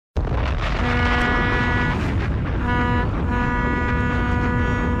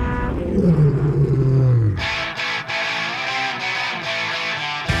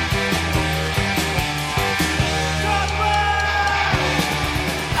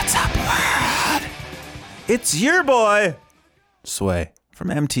It's your boy, Sway, from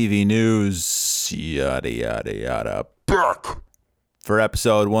MTV News, yada, yada, yada, back for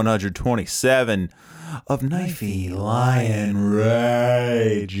episode 127 of Knifey Lion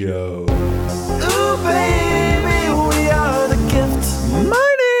Radio. Ooh, baby, we are the gift.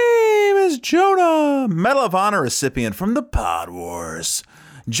 My name is Jonah, Medal of Honor recipient from the Pod Wars.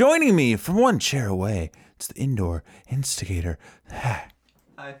 Joining me from one chair away, it's the indoor instigator. Hi.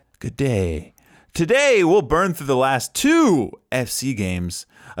 Good day. Today, we'll burn through the last two FC games.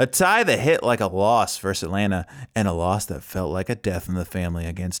 A tie that hit like a loss versus Atlanta, and a loss that felt like a death in the family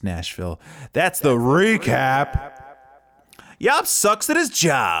against Nashville. That's the recap. Yop sucks at his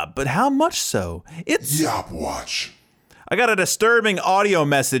job, but how much so? It's Yop Watch. I got a disturbing audio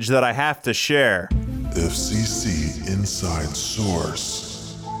message that I have to share. FCC Inside Source.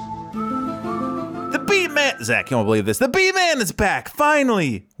 The Beatman, Zach, you won't believe this. The Beatman is back,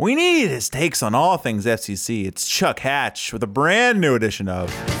 finally. We need his takes on all things FCC. It's Chuck Hatch with a brand new edition of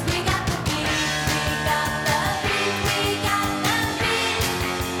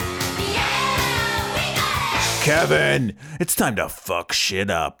Kevin. It's time to fuck shit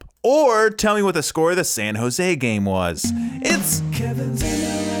up. Or tell me what the score of the San Jose game was. It's Kevin's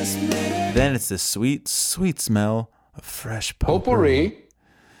Then it's the sweet, sweet smell of fresh potpourri.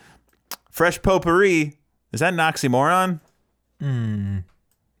 Fresh potpourri. Is that an oxymoron?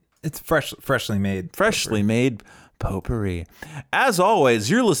 It's freshly made. Freshly made potpourri. As always,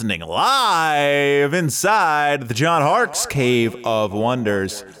 you're listening live inside the John Harkes Cave of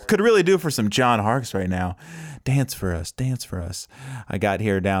Wonders. Could really do for some John Harkes right now. Dance for us, dance for us. I got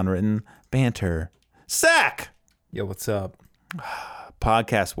here downwritten banter. Sack! Yo, what's up?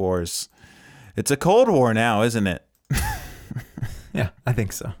 Podcast wars. It's a Cold War now, isn't it? Yeah, I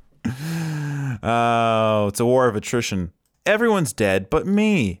think so. Oh, it's a war of attrition. Everyone's dead but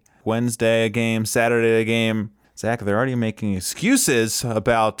me. Wednesday a game, Saturday a game. Zach, they're already making excuses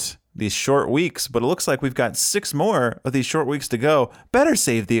about these short weeks, but it looks like we've got 6 more of these short weeks to go. Better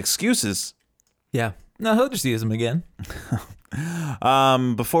save the excuses. Yeah. No, he'll just use them again.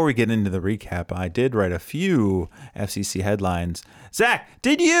 Before we get into the recap, I did write a few FCC headlines. Zach,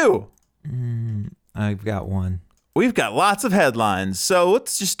 did you? I've got one. We've got lots of headlines, so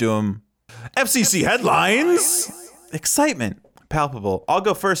let's just do them. FCC headlines. Excitement. Palpable. I'll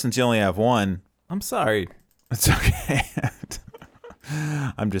go first since you only have one. I'm sorry. It's okay.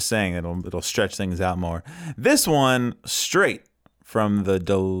 I'm just saying it'll stretch things out more. This one straight from the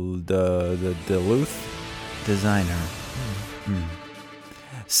Duluth designer.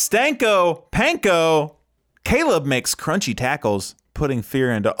 Stanko Panko. Caleb makes crunchy tackles, putting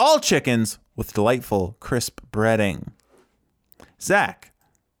fear into all chickens with delightful crisp breading. Zach.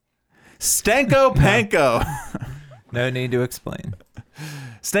 Stanko Panko. No need to explain.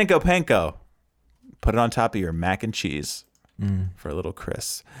 Stanko Panko. Put it on top of your mac and cheese for a little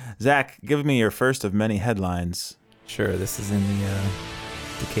crisp. Zach, give me your first of many headlines. Sure, this is in the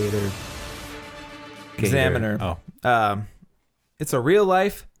Decatur Examiner. Oh. It's a real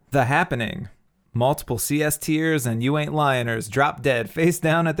life The Happening. Multiple CS tiers and You Ain't Lioners drop dead face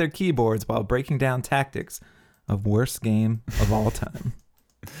down at their keyboards while breaking down tactics of worst game of all time.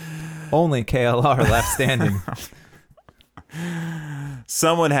 Only KLR left standing.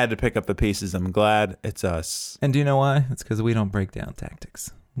 Someone had to pick up the pieces. I'm glad it's us. And do you know why? It's because we don't break down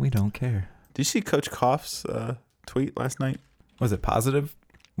tactics. We don't care. Did you see Coach Koff's tweet last night? Was it positive?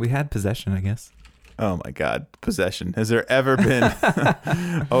 We had possession, I guess. Oh my God, possession. Has there ever been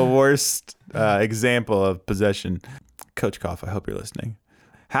a worse example of possession? Coach Koff, I hope you're listening.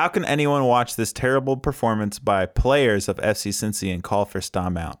 How can anyone watch this terrible performance by players of FC Cincy and call for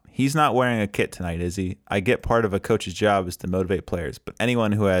Stom out? He's not wearing a kit tonight, is he? I get part of a coach's job is to motivate players, but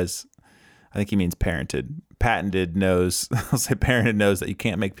anyone who has, I think he means patented knows, I'll say parented knows that you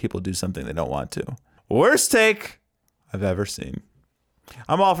can't make people do something they don't want to. Worst take I've ever seen.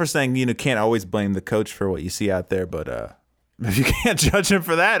 I'm all for saying, can't always blame the coach for what you see out there, but if you can't judge him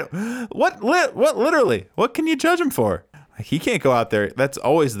for that, what literally, what can you judge him for? He can't go out there. That's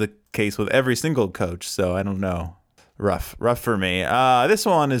always the case with every single coach, so I don't know. Rough for me. This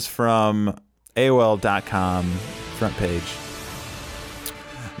one is from AOL.com, front page.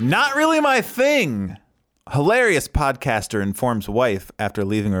 Not really my thing. Hilarious podcaster informs wife after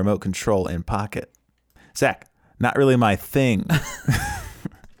leaving remote control in pocket. Zach, not really my thing.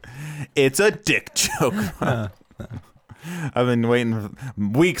 It's a dick joke. I've been waiting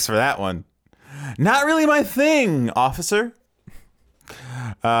weeks for that one. Not really my thing, officer.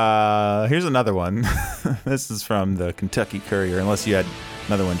 Here's another one. This is from the Kentucky Courier, unless you had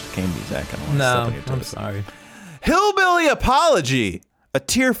another one just came to you, Zach. I don't want to step on your toes. I'm sorry. Hillbilly apology A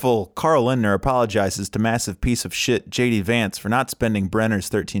tearful Carl Lindner apologizes to massive piece of shit JD Vance for not spending Brenner's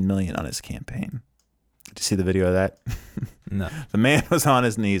 $13 million on his campaign. Did you see the video of that? No. The man was on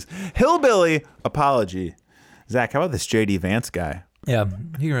his knees. Hillbilly apology. Zach, how about this JD Vance guy? Yeah,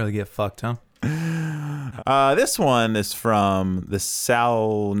 he can really get fucked, huh? This one is from the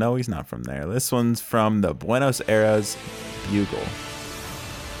Sal. No, he's not from there. This one's from the Buenos Aires Bugle.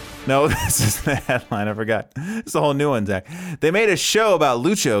 No, this is the headline. I forgot. It's a whole new one, Zach. They made a show about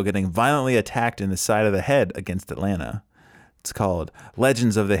Lucho getting violently attacked in the side of the head against Atlanta. It's called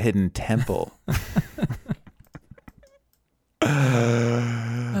Legends of the Hidden Temple.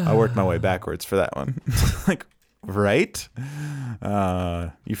 I worked my way backwards for that one. Like, right?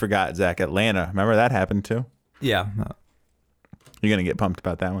 You forgot, Zach. Atlanta. Remember that happened too? Yeah. You're going to get pumped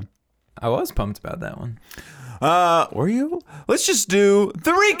about that one. I was pumped about that one. Were you? Let's just do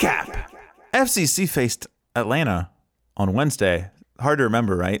the recap. FCC faced Atlanta on Wednesday. Hard to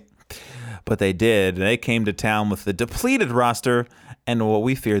remember, right? But they did. They came to town with the depleted roster and what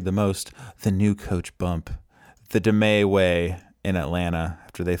we feared the most, the new coach bump. The DeMay way in Atlanta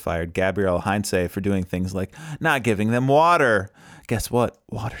after they fired Gabriel Heinze for doing things like not giving them water. Guess what?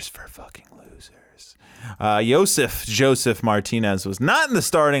 Water's for fucking losers. Joseph Martinez was not in the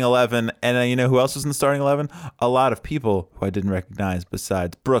starting 11. And you know who else was in the starting 11? A lot of people who I didn't recognize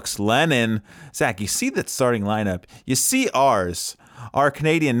besides Brooks Lennon. Zach, you see that starting lineup. You see ours. Our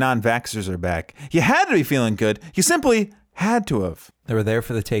Canadian non-vaxxers are back. You had to be feeling good. You simply had to have. They were there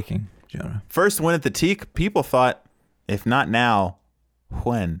for the taking, Jonah. First win at the Teak. People thought, if not now,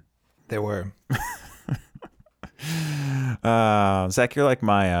 when? They were. Zach, you're like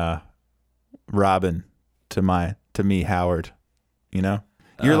my Robin to me, Howard. You know?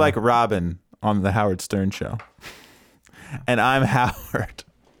 You're like Robin on the Howard Stern show. And I'm Howard.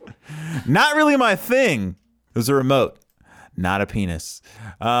 Not really my thing. It was a remote. Not a penis.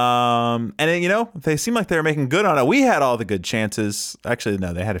 And you know, they seemed like they were making good on it. We had all the good chances. Actually,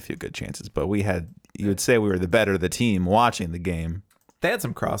 no, they had a few good chances, but you would say we were the better of the team watching the game. They had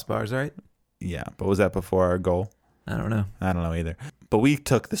some crossbars, right? Yeah, but was that before our goal? I don't know. I don't know either. But we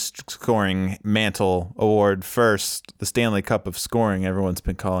took the scoring mantle award first, the Stanley Cup of scoring. Everyone's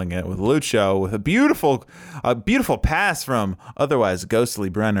been calling it with Lucho, with a beautiful pass from otherwise ghostly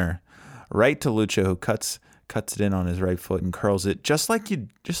Brenner right to Lucho, who cuts it in on his right foot and curls it just like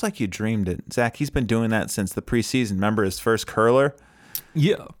you dreamed it. Zach, he's been doing that since the preseason. Remember his first curler?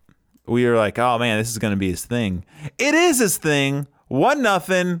 Yeah. We were like, oh man, this is going to be his thing. It is his thing.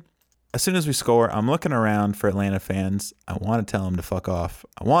 1-0. As soon as we score, I'm looking around for Atlanta fans. I want to tell them to fuck off.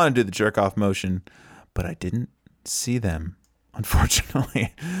 I want to do the jerk off motion, but I didn't see them,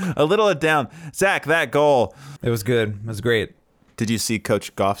 unfortunately. A little down. Zach, that goal. It was good. It was great. Did you see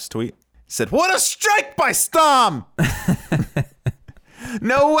Coach Goff's tweet? He said, what a strike by Stom!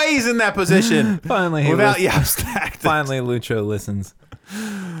 No way he's in that position. Finally, without Yapstack. Finally, Lucho listens.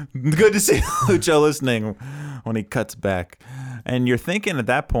 Good to see Lucho listening when he cuts back. And you're thinking at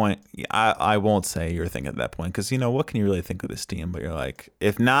that point, I won't say you're thinking at that point, because, you know, what can you really think of this team? But you're like,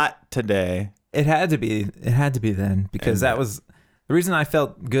 if not today. It had to be then, because that was the reason I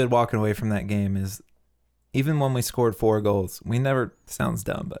felt good walking away from that game is even when we scored 4 goals, we never, sounds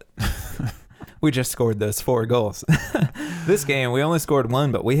dumb, but we just scored those 4 goals. This game, we only scored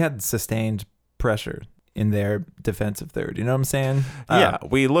 1, but we had sustained pressure in their defensive third. You know what I'm saying? Yeah,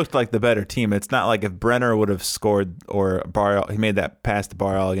 we looked like the better team. It's not like if Brenner would have scored or he made that pass to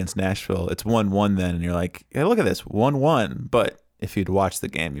Barral against Nashville, it's 1-1 then, and you're like, hey, look at this, 1-1. But if you'd watch the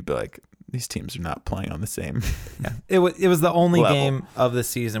game, you'd be like, these teams are not playing on the same. Yeah, it was the only level. game of the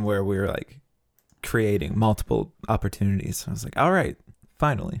season where we were like creating multiple opportunities. I was like, all right,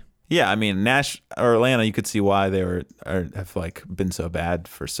 finally. Yeah, I mean, Atlanta, you could see why they have like been so bad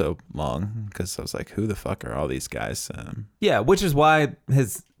for so long, because I was like, who the fuck are all these guys? Yeah, which is why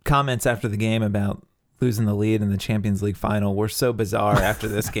his comments after the game about losing the lead in the Champions League final were so bizarre after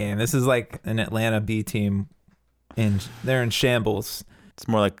this game. This is like an Atlanta B team, and they're in shambles. It's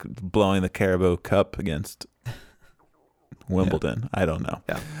more like blowing the Carabao Cup against Wimbledon. Yeah. I don't know.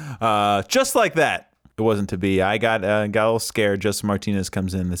 Yeah. Just like that. It wasn't to be. I got a little scared. Justin Martinez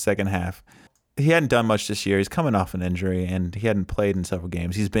comes in the second half. He hadn't done much this year. He's coming off an injury, and he hadn't played in several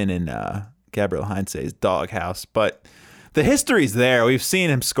games. He's been in Gabriel Heinze's doghouse, but the history's there. We've seen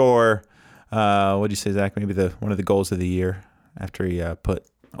him score. What did you say, Zach? Maybe one of the goals of the year after he put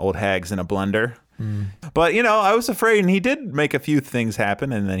old Hags in a blender. But, you know, I was afraid, and he did make a few things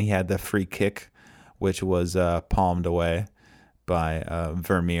happen, and then he had the free kick, which was palmed away by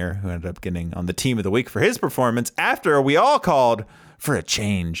Vermeer, who ended up getting on the team of the week for his performance after we all called for a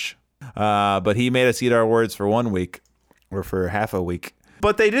change. But he made us eat our words for 1 week, or for half a week.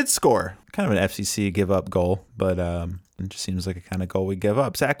 But they did score. Kind of an FCC give up goal, but it just seems like a kind of goal we give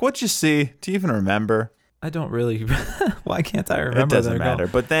up. Zach, what'd you see? Do you even remember? I don't really. Why can't I remember? It doesn't their goal? matter.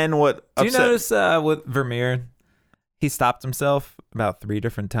 But then what? Do you notice with Vermeer, he stopped himself about 3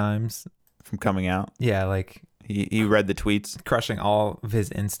 different times from coming out? Yeah, like he read the tweets, crushing all of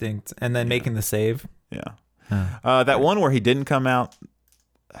his instincts, and then making the save. Yeah. That one where he didn't come out,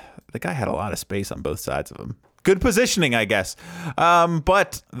 the guy had a lot of space on both sides of him. Good positioning, I guess.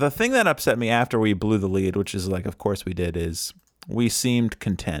 But the thing that upset me after we blew the lead, which is like, of course we did, is we seemed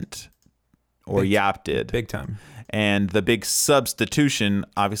content. Or Yap did. Big time. And the big substitution,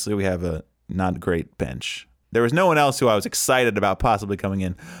 obviously we have a not great bench. There was no one else who I was excited about possibly coming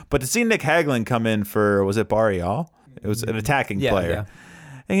in. But to see Nick Hagelin come in for, was it Barrial? It was an attacking player.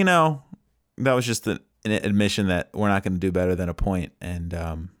 Yeah. And, that was just an admission that we're not going to do better than a point. And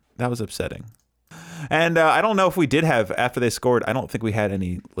that was upsetting. And I don't know if we did have, after they scored, I don't think we had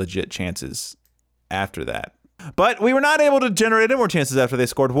any legit chances after that. But we were not able to generate any more chances after they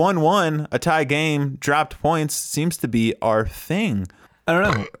scored 1-1. A tie game, dropped points, seems to be our thing. I don't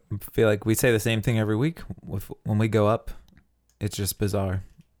know. I feel like we say the same thing every week. When we go up, it's just bizarre.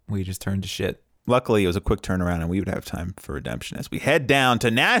 We just turn to shit. Luckily, it was a quick turnaround, and we would have time for redemption as we head down to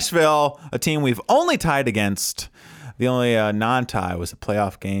Nashville, a team we've only tied against. The only non-tie was a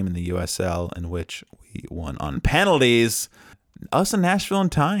playoff game in the USL in which we won on penalties. Us and Nashville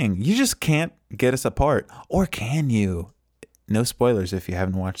and tying. You just can't get us apart. Or can you? No spoilers if you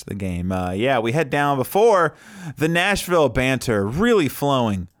haven't watched the game. We head down before the Nashville banter really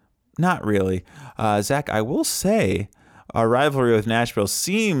flowing. Not really. Zach, I will say our rivalry with Nashville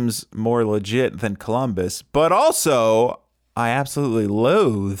seems more legit than Columbus, but also I absolutely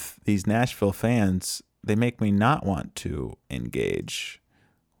loathe these Nashville fans. They make me not want to engage.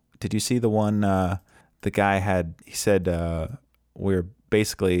 Did you see the one the guy he said we're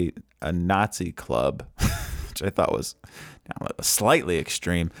basically a Nazi club, which I thought was slightly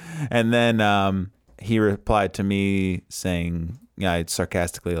extreme. And then he replied to me saying,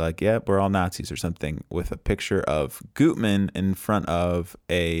 sarcastically like, yeah, we're all Nazis or something, with a picture of Gutman in front of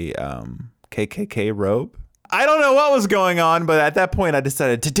a KKK robe. I don't know what was going on, but at that point I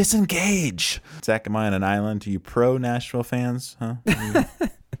decided to disengage. Zach, am I on an island? Are you pro Nashville fans? Huh?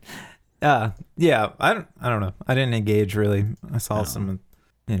 Yeah, I don't know. I didn't engage really. I saw some,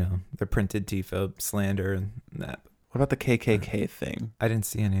 the printed TIFO slander and that. What about the KKK thing? I didn't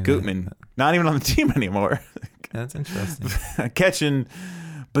see any of Gutman, that. Not even on the team anymore. That's interesting. Catching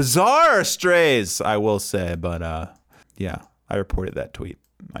bizarre strays, I will say. But I reported that tweet.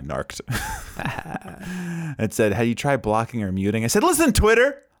 I narked. It said, have you tried blocking or muting? I said, listen,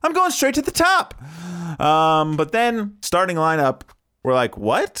 Twitter, I'm going straight to the top. But then starting lineup, we're like,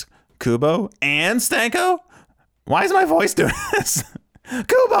 what? Kubo and Stanko? Why is my voice doing this?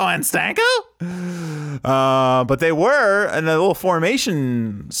 Kubo and Stanko? But they were in a little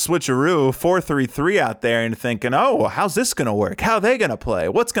formation switcheroo, 4-3-3 out there, and thinking, oh, how's this going to work? How are they going to play?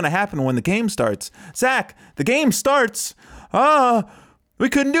 What's going to happen when the game starts? Zach, the game starts. We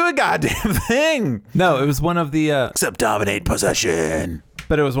couldn't do a goddamn thing. No, it was one of the... except dominate possession.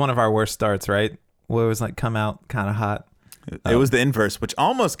 But it was one of our worst starts, right? Where it was like come out kind of hot. It was the inverse, which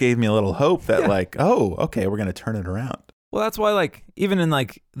almost gave me a little hope that okay, we're going to turn it around. Well, that's why even in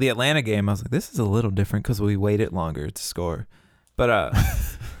the Atlanta game, I was like, this is a little different because we waited longer to score. But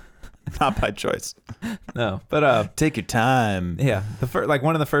not by choice. No, but take your time. Yeah,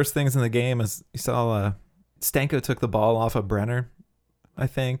 one of the first things in the game is you saw Stanko took the ball off of Brenner, I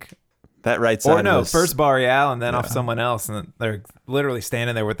think. That right side. Or no, first Barrial and then off someone else, and they're literally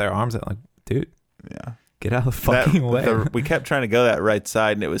standing there with their arms out, like, dude. Yeah. Get out of the fucking way. We kept trying to go that right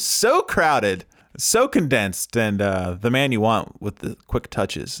side, and it was so crowded, so condensed, and the man you want with the quick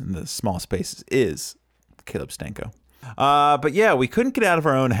touches and the small spaces is Caleb Stanko. But yeah, we couldn't get out of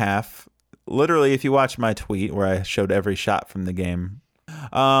our own half. Literally, if you watch my tweet where I showed every shot from the game,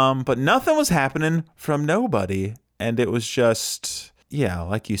 but nothing was happening from nobody, and it was just... Yeah,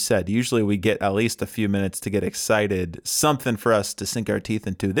 like you said, usually we get at least a few minutes to get excited, something for us to sink our teeth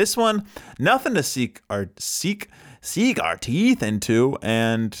into. This one, nothing to sink our teeth into,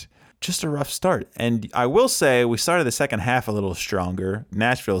 and just a rough start. And I will say we started the second half a little stronger.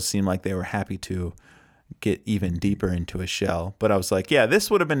 Nashville seemed like they were happy to get even deeper into a shell. But I was like, yeah,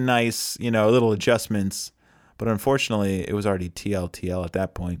 this would have been nice, little adjustments. But unfortunately, it was already TLTL at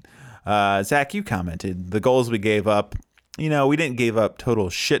that point. Zach, you commented the goals we gave up. We didn't give up total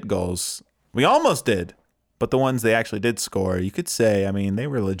shit goals. We almost did, but the ones they actually did score, you could say, they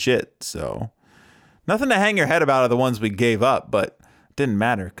were legit. So nothing to hang your head about are the ones we gave up, but it didn't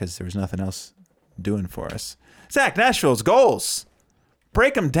matter because there was nothing else doing for us. Zach, Nashville's goals.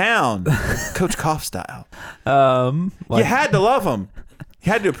 Break him down, Coach Koff style. Like, You had to love him.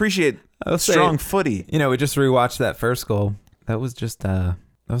 You had to appreciate strong footy. You know, we just rewatched that first goal. That was just that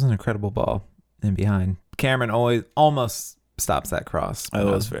was an incredible ball in behind. Cameron almost stops that cross. It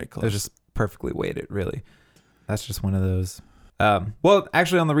was very close. It was just perfectly weighted, really. That's just one of those. Well,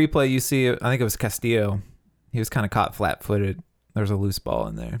 actually, on the replay, you see, I think it was Castillo. He was kind of caught flat-footed. There was a loose ball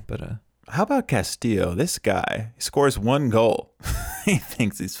in there, but how about Castillo? This guy scores 1 goal. He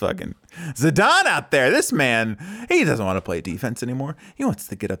thinks he's fucking Zidane out there. This man, he doesn't want to play defense anymore. He wants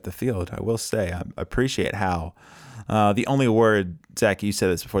to get up the field. I will say, I appreciate how. The only word, Zach, you said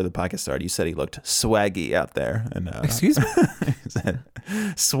this before the podcast started. You said he looked swaggy out there. And excuse me? He said,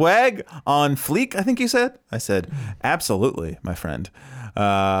 swag on fleek, I think you said. I said, absolutely, my friend.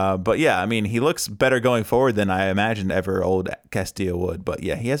 But yeah, I mean, he looks better going forward than I imagined ever old Castillo would. But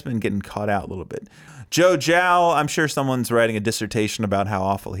yeah, he has been getting caught out a little bit. Joe Jowell, I'm sure someone's writing a dissertation about how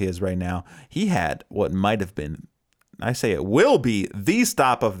awful he is right now. He had what might have been, I say it will be, the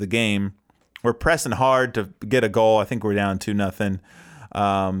stop of the game. We're pressing hard to get a goal. I think we're down 2-0.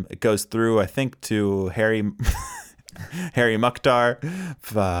 It goes through, I think, to Harry Mukhtar.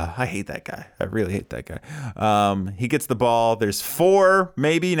 I hate that guy. I really hate that guy. He gets the ball. There's 4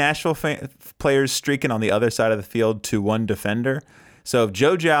 maybe Nashville players streaking on the other side of the field to 1 defender. So if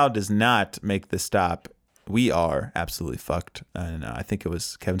Joe Jowell does not make the stop, we are absolutely fucked. And I think it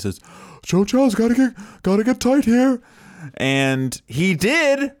was Kevin says, Joe Jowell's gotta get tight here. And he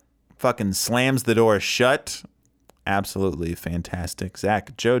did. Fucking slams the door shut. Absolutely fantastic.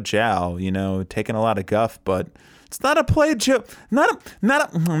 Zach, Joe Jowell, taking a lot of guff, but it's not a play not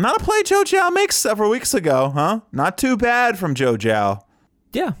a play Joe Jowell makes several weeks ago, huh? Not too bad from Joe Jowell.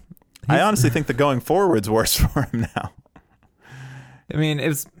 Yeah. I honestly think the going forward's worse for him now. I mean,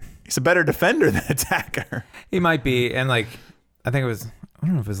 he's a better defender than attacker. He might be, and I think it was. I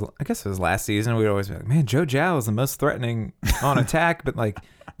don't know if it was. I guess it was last season. We'd always be like, "Man, Joe Jowell is the most threatening on attack," but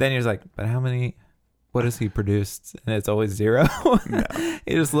then he was like, "But how many? What has he produced?" And it's always 0. No.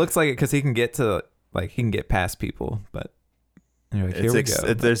 It just looks like it because he can get to he can get past people, but you're like, here we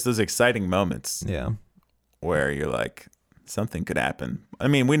go. There's those exciting moments, where you're like, something could happen. I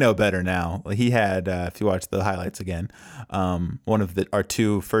mean, we know better now. He had, if you watch the highlights again, one of our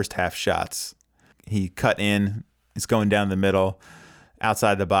 2 first half shots. He cut in. He's going down the middle,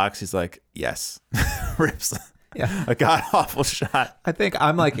 outside the box. He's like, yes, rips. Yeah, a god awful shot. I think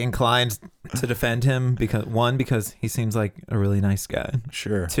I'm inclined to defend him because he seems like a really nice guy.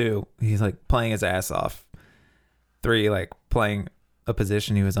 Sure. 2, he's playing his ass off. 3, playing a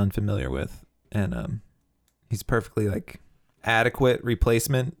position he was unfamiliar with, and he's perfectly adequate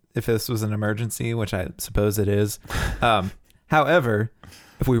replacement if this was an emergency, which I suppose it is. However,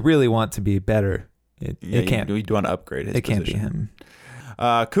 if we really want to be better, it can't. We want to upgrade his position. It can't be him.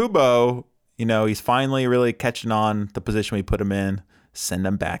 Kubo, he's finally really catching on the position we put him in. Send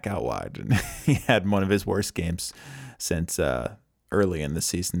him back out wide. And he had one of his worst games since early in the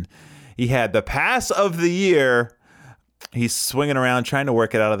season. He had the pass of the year. He's swinging around, trying to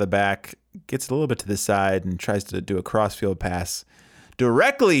work it out of the back. Gets a little bit to the side and tries to do a crossfield pass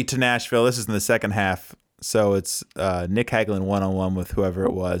directly to Nashville. This is in the second half. So it's Nick Hagelin one-on-one with whoever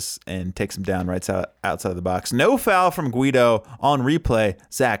it was and takes him down right outside of the box. No foul from Guido on replay.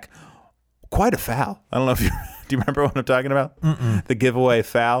 Zach, quite a foul. I don't know if do you remember what I'm talking about? Mm-mm. The giveaway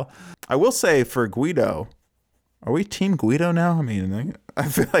foul. I will say for Guido, are we Team Guido now? I mean, I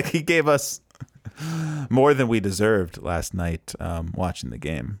feel like he gave us more than we deserved last night watching the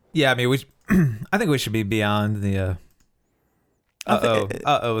game. Yeah, I mean, I think we should be beyond the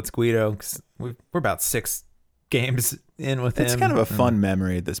it's Guido. 'Cause we're about 6 games in with him. It's kind of a fun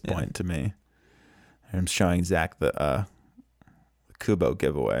memory at this point to me. I'm showing Zach the Kubo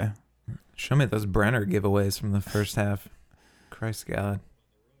giveaway. Show me those Brenner giveaways from the first half. Christ God.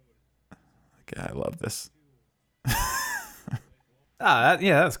 Okay, I love this.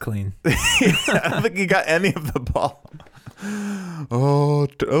 That's clean. I don't think he got any of the ball. Oh,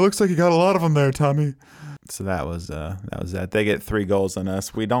 it looks like you got a lot of them there, Tommy. So that was that. They get 3 goals on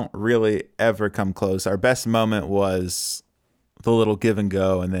us. We don't really ever come close. Our best moment was the little give and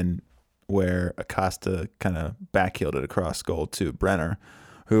go, and then where Acosta kind of backheeled it across goal to Brenner,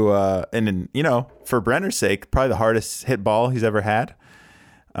 who and then for Brenner's sake, probably the hardest hit ball he's ever had.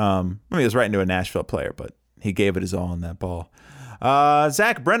 I mean, it was right into a Nashville player, but he gave it his all on that ball.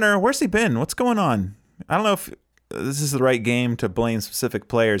 Zach Brenner, where's he been? What's going on? I don't know if this is the right game to blame specific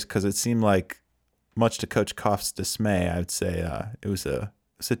players because it seemed like, much to Coach Koff's dismay, I would say it was a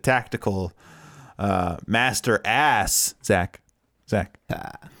tactical master ass, Zach.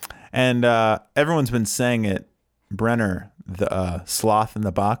 And everyone's been saying it. Brenner, the sloth in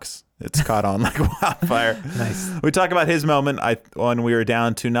the box. It's caught on like wildfire. Nice. We talk about his moment when we were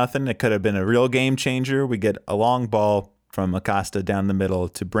down 2-0. It could have been a real game changer. We get a long ball from Acosta down the middle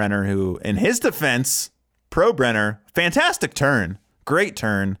to Brenner, who, in his defense, pro Brenner, fantastic turn. Great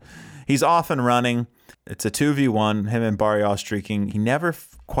turn. He's off and running. It's a 2v1, him and Barrial streaking. He never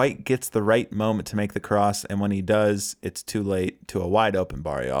quite gets the right moment to make the cross, and when he does, it's too late to a wide open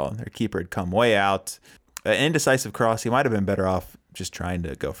Barrial. Their keeper had come way out. An indecisive cross. He might have been better off just trying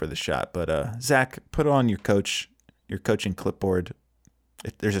to go for the shot. But Zach, put on your coaching clipboard.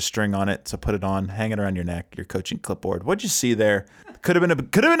 There's a string on it, so put it on, hang it around your neck. Your coaching clipboard. What'd you see there? Could have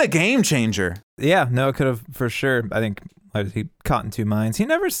been a game changer. Yeah, no, it could have for sure. I think he caught in two minds. He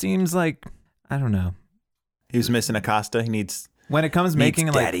never seems like, I don't know. He was missing Acosta. He needs when it comes making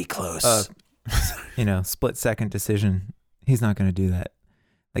daddy like close. Split second decision. He's not going to do that.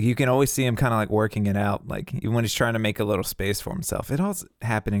 Like you can always see him kind of like working it out. Like even when he's trying to make a little space for himself, it all's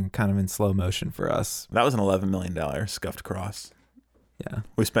happening kind of in slow motion for us. That was an $11 million scuffed cross. Yeah,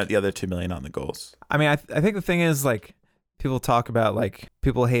 we spent the other $2 million on the goals. I mean, I think the thing is like people talk about like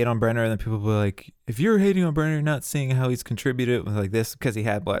people hate on Brenner, and then people be like, if you're hating on Brenner, you're not seeing how he's contributed with like this because he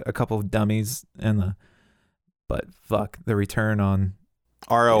had a couple of dummies but fuck the return on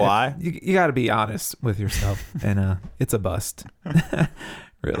ROI. You got to be honest with yourself, and it's a bust.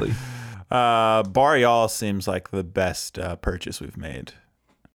 Really. Barrial seems like the best purchase we've made.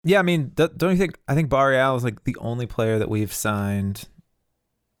 Yeah, I mean, don't you think? I think Barrial is like the only player that we've signed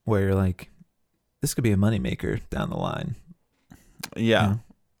where you're like, this could be a moneymaker down the line. Yeah. You know?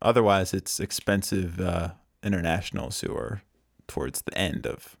 Otherwise, it's expensive internationals who are towards the end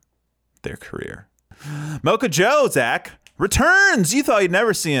of their career. Mocha Joe, Zach, returns. You thought you'd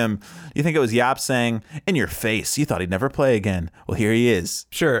never see him. You think it was Yap saying, in your face, you thought he'd never play again. Well, here he is.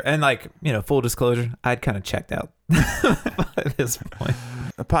 Sure. And like, full disclosure, I'd kind of checked out at this point.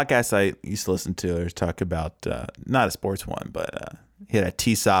 A podcast I used to listen to was talk about, not a sports one, but he had a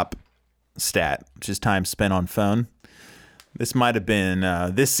TSOP stat, which is time spent on phone. This might have been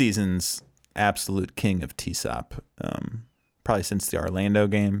this season's absolute king of TSOP, probably since the Orlando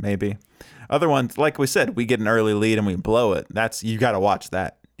game, maybe. Other ones, like we said, we get an early lead and we blow it. You got to watch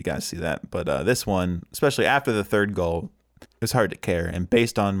that. You got to see that. But this one, especially after the third goal, it was hard to care. And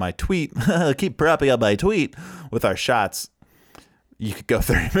based on my tweet, keep propping up my tweet with our shots, you could go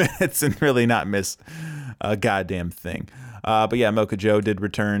 30 minutes and really not miss a goddamn thing. But yeah, Mocha Joe did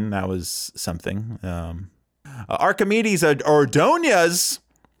return. That was something. Archimedes Ordonez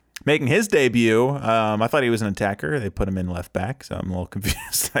making his debut. I thought he was an attacker. They put him in left back, so I'm a little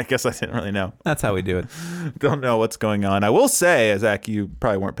confused. I guess I didn't really know. That's how we do it. Don't know what's going on. I will say, Zach, you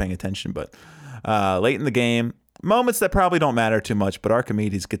probably weren't paying attention, but late in the game, moments that probably don't matter too much, but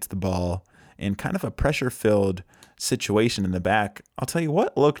Archimedes gets the ball in kind of a pressure-filled situation in the back. I'll tell you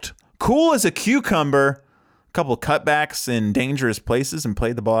what looked cool as a cucumber. A couple of cutbacks in dangerous places and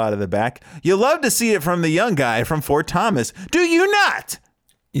played the ball out of the back. You love to see it from the young guy from Fort Thomas. Do you not?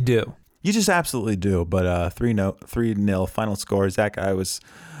 You do. You just absolutely do. But 3-0 final score. Zach, I was,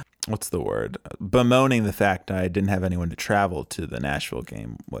 what's the word? Bemoaning the fact I didn't have anyone to travel to the Nashville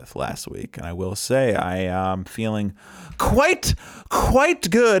game with last week. And I will say I am feeling quite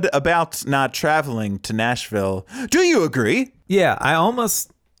good about not traveling to Nashville. Do you agree? Yeah, I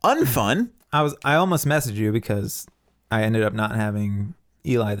almost unfun. I almost messaged you because I ended up not having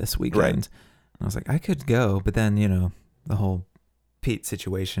Eli this weekend. Right. I was like, I could go, but then, the whole Pete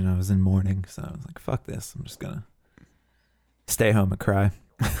situation, I was in mourning, so I was like, fuck this. I'm just going to stay home and cry.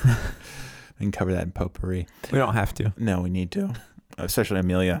 We can cover that in potpourri. We don't have to. No, we need to. Especially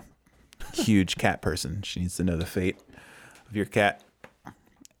Amelia. Huge cat person. She needs to know the fate of your cat.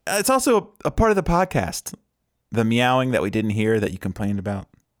 It's also a part of the podcast. The meowing that we didn't hear that you complained about.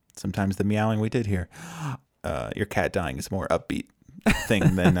 Sometimes the meowing we did hear. Your cat dying is a more upbeat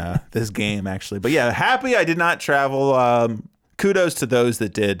thing than this game, actually. But yeah, happy I did not travel. Kudos to those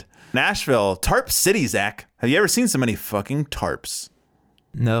that did. Nashville, Tarp City, Zach. Have you ever seen so many fucking tarps?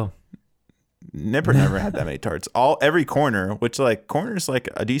 No. Never had that many tarps. Every corner, which corner's like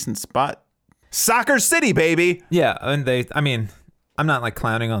a decent spot. Soccer City, baby. Yeah, and I'm not like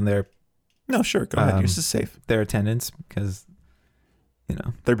clowning on their. No, sure, go ahead. Yours is safe. Their attendance because,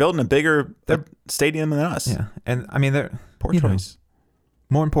 they're building a bigger stadium than us. Yeah, and they're poor choice.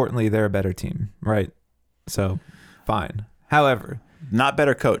 More importantly, they're a better team, right? So, fine. However, not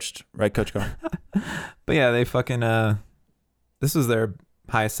better coached, right, Coach Carr? But yeah, they fucking this was their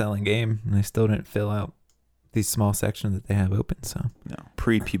highest selling game, and they still didn't fill out these small sections that they have open. So no,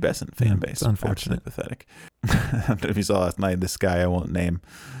 prepubescent fan base. It's unfortunate. Absolutely pathetic. I don't know if you saw last night. This guy I won't name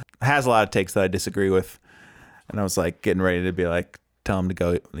has a lot of takes that I disagree with. And I was like getting ready to be like, tell him to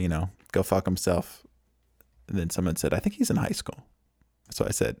go, go fuck himself. And then someone said, I think he's in high school. So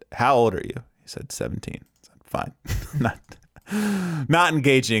I said, how old are you? He said 17. I said, fine. Not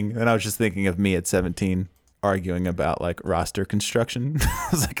engaging. And I was just thinking of me at 17 arguing about like roster construction. I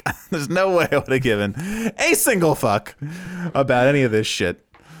was like, there's no way I would have given a single fuck about any of this shit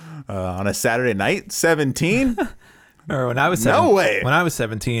on a Saturday night. 17? Or when I was No way. When I was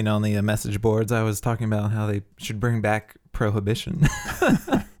 17 on the message boards, I was talking about how they should bring back prohibition.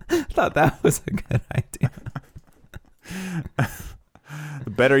 I thought that was a good idea. The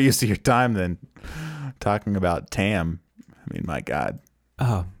better use of your time than talking about TAM. I mean, my God.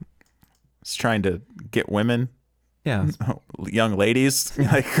 Oh, It's trying to get women, yeah. young ladies.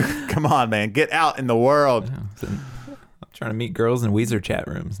 Like, come on, man. Get out in the world. I'm trying to meet girls in Weezer chat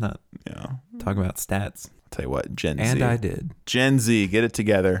rooms, not Yeah. talk about stats. Tell you what, Gen Z. And I did. Gen Z, get it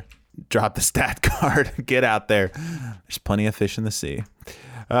together. Drop the stat card. Get out there. There's plenty of fish in the sea.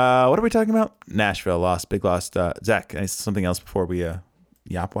 What are we talking about? Nashville lost. Big loss. Zach, something else before we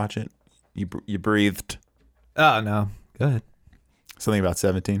yap watch it? You breathed. Oh, no. Go ahead. Something about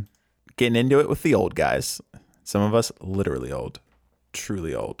 17. Getting into it with the old guys. Some of us literally old.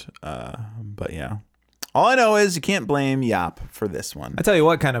 Truly old. But yeah. All I know is you can't blame Yap for this one. I tell you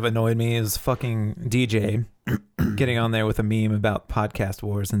what kind of annoyed me is fucking DJ getting on there with a meme about podcast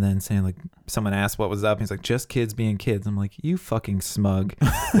wars and then saying like someone asked what was up. And he's like, just kids being kids. I'm like, you fucking smug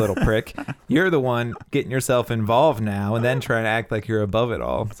little prick. You're the one getting yourself involved now and then trying to act like you're above it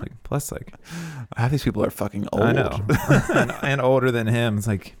all. It's like, plus like, Half these people are fucking old. I know. and older than him. It's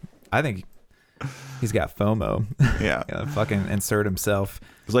like, I think he's got FOMO. Yeah. Gotta fucking insert himself.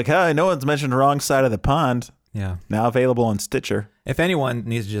 It's like, hey, no one's mentioned the wrong side of the pond. Yeah. Now available on Stitcher. If anyone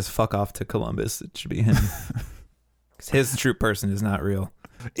needs to just fuck off to Columbus, it should be him. 'Cause his true person is not real.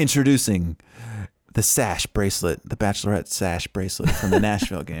 Introducing the sash bracelet, the Bachelorette sash bracelet from the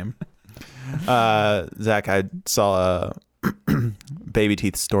Nashville game. Zach, I saw a Baby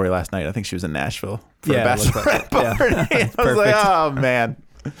Teeth story last night. I think she was in Nashville for Yeah, a it looks like Bachelorette it. party. Yeah. I was like, Perfect. oh, man.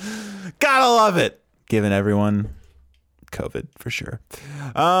 Gotta love it. Giving everyone COVID for sure.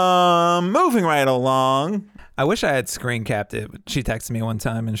 Moving right along. I wish I had screen capped it. She texted me one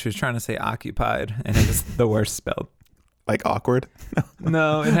time and she was trying to say occupied and it was the worst spelled. Like awkward.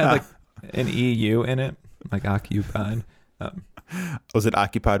 No, it had like an EU in it, like occupied. Was it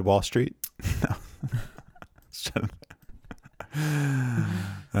Occupied Wall Street? No.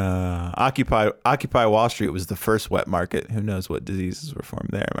 Occupy Wall Street was the first wet market. Who knows what diseases were formed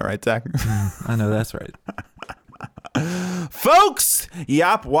there? Am I right, Zach? I know that's right. Folks,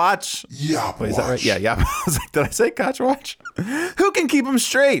 Yap Watch. Yap Wait, is that right? Watch. Yeah, Yap. I was like, did I say Koch Watch? Who can keep him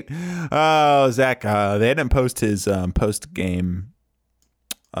straight? Oh, Zach, they didn't post his post-game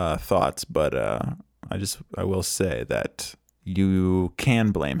thoughts, but I will say that you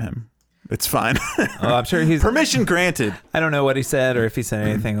can blame him. It's fine. Oh, I'm sure he's. Permission granted. I don't know what he said or if he said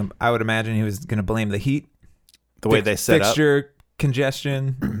anything. I would imagine he was going to blame the heat, The way they set up. fixture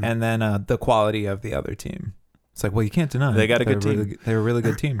congestion, and then the quality of the other team. It's like, well, you can't deny They got a they're good team. Really, they're a really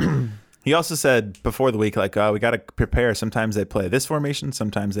good team. He also said before the week, like, we got to prepare. Sometimes they play this formation.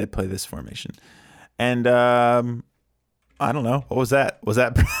 Sometimes they play this formation. And I don't know. What was that? Was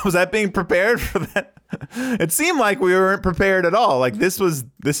that being prepared for that? It seemed like we weren't prepared at all. Like this is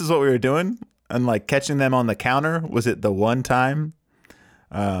what we were doing. And like catching them on the counter. Was it the one time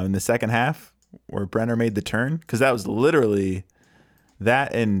in the second half where Brenner made the turn? Because that was literally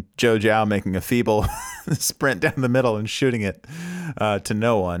that and Joe Zhao making a feeble sprint down the middle and shooting it to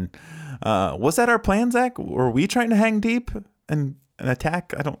no one. Was that our plan, Zach? Were we trying to hang deep and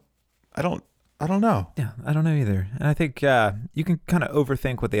attack? I don't know. Yeah, I don't know either. And I think you can kind of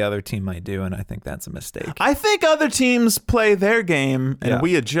overthink what the other team might do, and I think that's a mistake. I think other teams play their game and Yeah.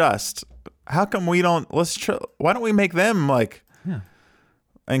 we adjust. How come we don't? Why don't we make them like? Yeah.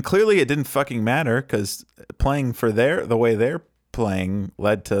 And clearly it didn't fucking matter because playing for the way they're playing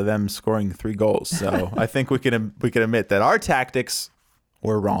led to them scoring 3 goals. So I think we can admit that our tactics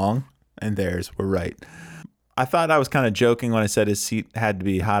were wrong and theirs were right. I thought I was kind of joking when I said his seat had to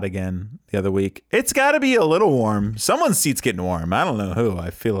be hot again the other week. It's got to be a little warm. Someone's seat's getting warm. I don't know who. I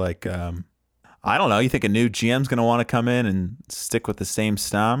feel like, I don't know. You think a new GM's going to want to come in and stick with the same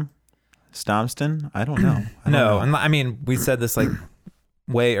Stomston? I don't know. And I mean, we said this like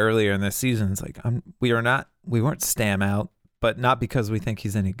way earlier in this season. It's like we weren't Stam out, but not because we think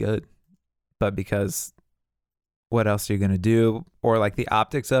he's any good, but because what else are you going to do? Or like the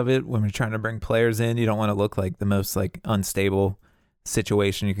optics of it when we're trying to bring players in, you don't want to look like the most like unstable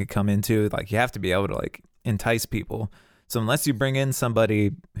situation you could come into. Like you have to be able to like entice people. So unless you bring in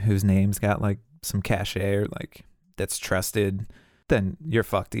somebody whose name's got like some cachet or like that's trusted, then you're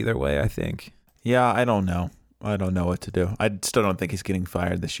fucked either way, I think. Yeah, I don't know. I don't know what to do. I still don't think he's getting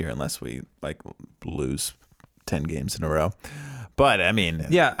fired this year unless we like lose 10 games in a row. But I mean,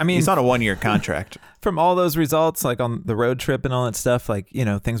 he's on a 1-year contract. From all those results, like on the road trip and all that stuff, like, you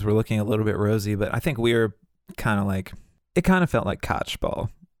know, things were looking a little bit rosy, but I think we were kind of like, it kind of felt like Koch ball,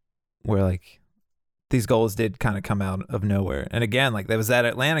 where like these goals did kind of come out of nowhere. And again, like that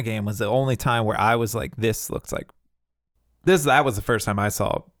Atlanta game was the only time where I was like, that was the first time I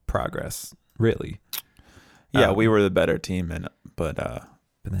saw progress, really. Yeah, we were the better team, but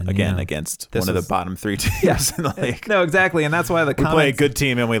then, again, against one of the bottom 3 teams in the league. No, exactly, and that's why we play a good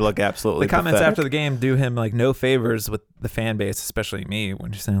team and we look absolutely the comments pathetic. after the game do him like no favors with the fan base, especially me,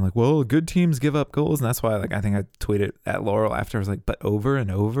 when you're saying like, well, good teams give up goals, and that's why like I think I tweeted at Laurel after, I was like, but over and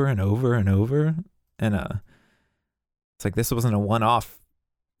over and over and over, and it's like, this wasn't a one-off,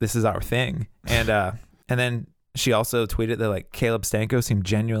 this is our thing. And then she also tweeted that like Caleb Stanko seemed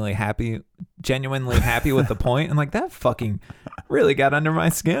genuinely happy with the point. And like, that fucking really got under my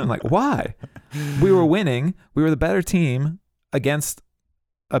skin. Like, why? We were winning. We were the better team against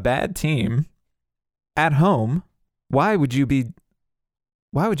a bad team at home. Why would you be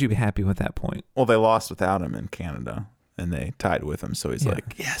happy with that point? Well, they lost without him in Canada and they tied with him. So he's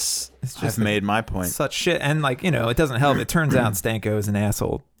like, yes, I've made my point. Such shit. And like, you know, it doesn't help. It turns out Stanko is an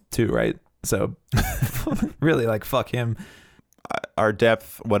asshole too, right? So really, like, fuck him. Our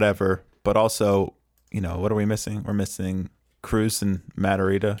depth, whatever, but also, you know, what are we missing? We're missing Cruz and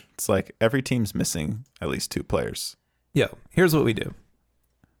Matarrita. It's like every team's missing at least 2 players. Yo, here's what we do.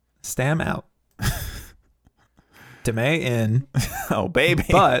 Stam out. DeMay in. Oh, baby.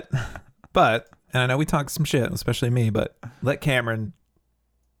 But, and I know we talk some shit, especially me, but let Cameron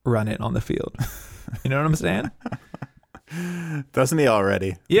run it on the field. You know what I'm saying? Doesn't he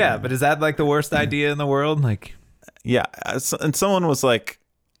already? Yeah, but is that like the worst idea in the world? Like, yeah, and someone was like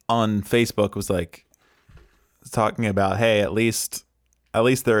on Facebook was like talking about, hey, at least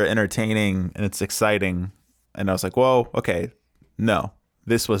they're entertaining and it's exciting, and I was like, whoa, okay, no,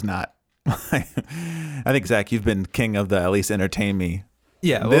 this was not. I think Zach, you've been king of the at least entertain me.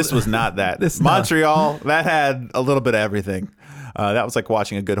 Yeah, well, this was not that. Montreal, that had a little bit of everything. That was like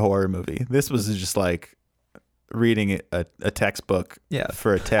watching a good horror movie. This was just like reading a textbook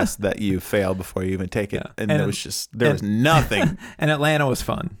for a test that you fail before you even take it. And there was nothing. And Atlanta was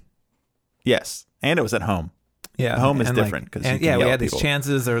fun. Yes. And it was at home. Yeah. Home is different. Like, we had these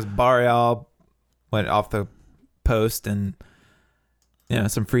chances. There was Barreal went off the post and, you know,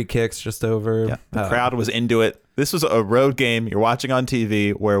 some free kicks just over. Yeah. The crowd was into it. This was a road game you're watching on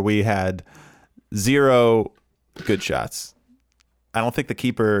TV where we had 0 good shots. I don't think the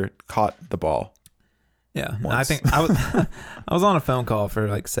keeper caught the ball. Yeah, I think I was on a phone call for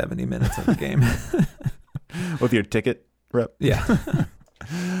like 70 minutes of the game. With your ticket rep? Yeah.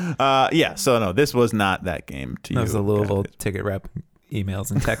 So no, this was not that game to you. That was the Louisville ticket rep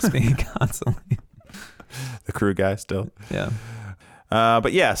emails and text me constantly. The crew guy still. Yeah.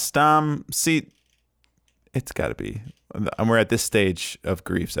 But yeah, Stam, see, it's got to be. And we're at this stage of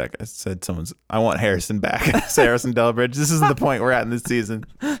grief, Zach. I said I want Harrison back. Harrison Delbridge. This is the point we're at in this season.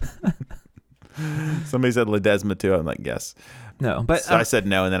 Somebody said Ledesma too. I'm like, yes. No, but so I said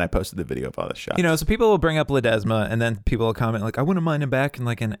no, and then I posted the video of all the shots. You know, so people will bring up Ledesma, and then people will comment like, I wouldn't mind him back in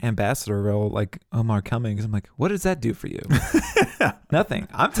like an ambassador role, like Omar Cummings. I'm like, what does that do for you? Nothing.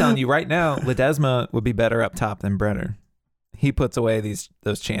 I'm telling you right now, Ledesma would be better up top than Brenner. He puts away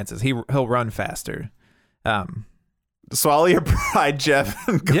those chances. He'll run faster. Swallow your pride, Jeff.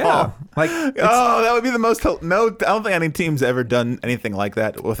 Yeah, like that would be the most. No, I don't think any team's ever done anything like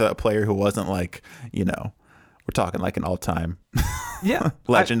that with a player who wasn't like, you know, we're talking like an all-time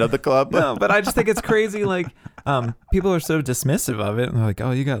legend of the club. No, but I just think it's crazy. Like, people are so dismissive of it. And they're like,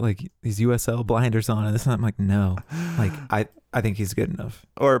 oh, you got like these USL blinders on and this. And I'm like, no, like I think he's good enough.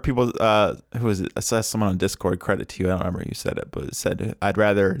 Or people, who was it? I saw someone on Discord, credit to you. I don't remember who said it, but it said, I'd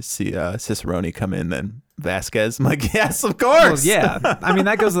rather see Cicerone come in than Vasquez. I'm like, yes, of course. Well, yeah. I mean,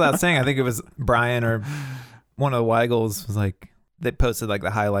 that goes without saying. I think it was Brian or one of the Weigels was like, they posted like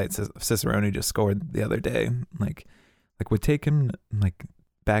the highlights of Cicerone just scored the other day. Like would take him like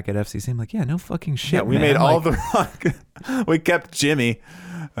back at FCC. I'm like, yeah, no fucking shit. Yeah, we made all the wrong. We kept Jimmy,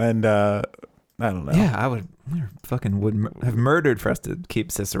 and I don't know. Yeah, would have murdered for us to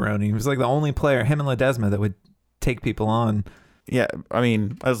keep Cicerone. He was like the only player, him and Ledesma, that would take people on. Yeah, I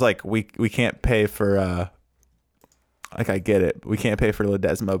mean, I was like, we can't pay for. Like, I get it. We can't pay for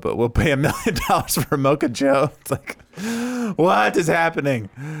Ledesma, but we'll pay $1 million for Mocha Joe. It's like, What is happening?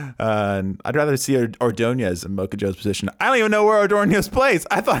 I'd rather see Ordonez in Mocha Joe's position. I don't even know where Ordonez plays.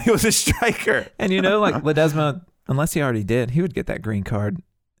 I thought he was a striker. And like Ledesma, unless he already did, he would get that green card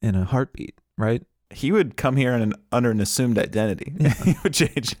in a heartbeat, right? He would come here under an assumed identity. Yeah. He would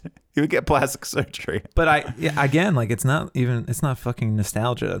change. He would get plastic surgery. But it's not fucking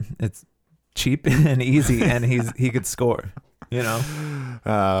nostalgia. It's cheap and easy, and he could score.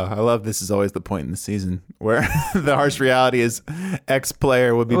 I love this is always the point in the season where the harsh reality is X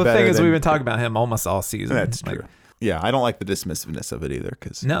player would be better. The thing is, we've been talking about him almost all season. That's true. Yeah, I don't like the dismissiveness of it either.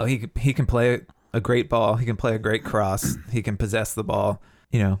 No, he can play a great ball. He can play a great cross. He can possess the ball.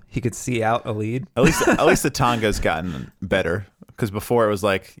 He could see out a lead. At least the Tonga's gotten better. Because before it was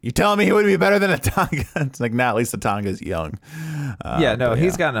like, you telling me he would be better than a Tonga? It's like, nah, at least the Tonga's young.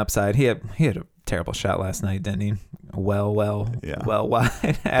 He's got an upside. He had a terrible shot last night, didn't he? Well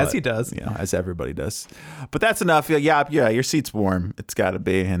wide, as he does. Yeah, as everybody does. But that's enough. Yeah, your seat's warm. It's got to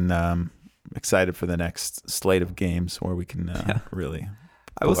be. And excited for the next slate of games where we can really.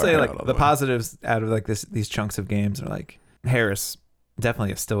 I will say, like, the positives out of like these chunks of games are like Harris definitely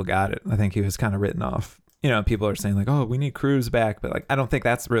has still got it. I think he was kind of written off. People are saying like, oh, we need Cruz back, but like, I don't think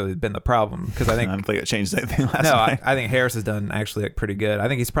that's really been the problem because I don't think it changed anything last night. I think Harris has done actually like pretty good. I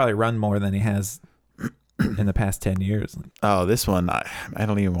think he's probably run more than he has in the past 10 years. Oh, this one, I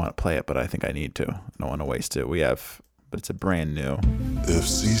don't even want to play it, but I think I need to. I don't want to waste it. But it's a brand new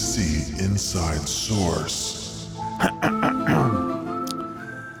FCC Inside Source.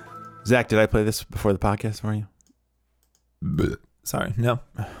 Zach, did I play this before the podcast for you? Sorry, no.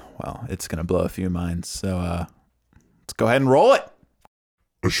 Well, it's going to blow a few minds, so let's go ahead and roll it.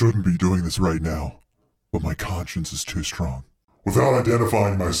 I shouldn't be doing this right now, but my conscience is too strong. Without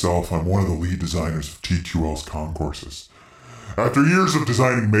identifying myself, I'm one of the lead designers of TQL's concourses. After years of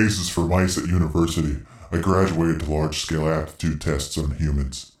designing mazes for mice at university, I graduated to large-scale aptitude tests on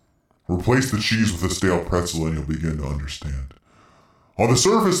humans. Replace the cheese with a stale pretzel and you'll begin to understand. On the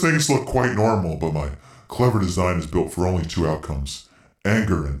surface, things look quite normal, but my clever design is built for only two outcomes: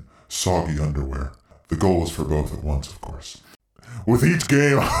 anger and soggy underwear. The goal is for both at once, of course. With each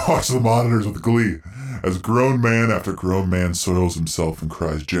game, I watch the monitors with glee, as grown man after grown man soils himself and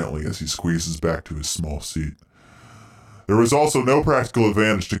cries gently as he squeezes back to his small seat. There was also no practical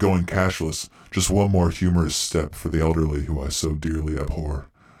advantage to going cashless, just one more humorous step for the elderly who I so dearly abhor.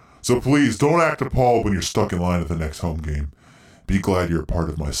 So please, don't act appalled when you're stuck in line at the next home game. Be glad you're a part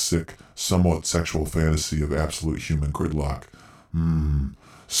of my sick, somewhat sexual fantasy of absolute human gridlock.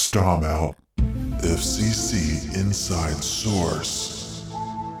 Stom out. FCC Inside Source.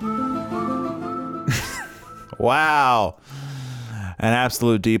 Wow. An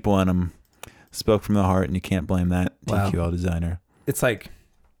absolute deep one. Spoke from the heart, and you can't blame that. Wow. TQL designer. It's like,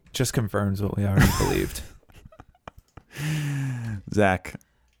 just confirms what we already believed. Zach,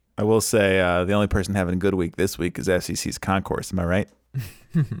 I will say the only person having a good week this week is FCC's concourse. Am I right?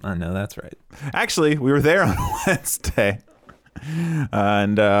 I know, that's right. Actually, we were there on Wednesday.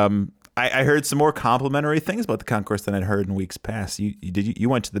 And I heard some more complimentary things about the concourse than I'd heard in weeks past. You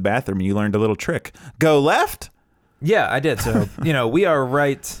went to the bathroom and you learned a little trick. Go left? Yeah, I did. So, we are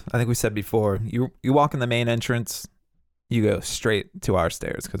right. I think we said before, you walk in the main entrance, you go straight to our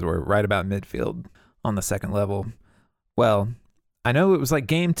stairs because we're right about midfield on the second level. Well, I know it was like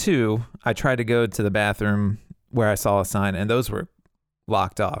game 2. I tried to go to the bathroom where I saw a sign and those were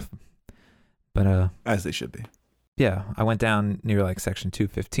locked off. But as they should be. Yeah, I went down near like section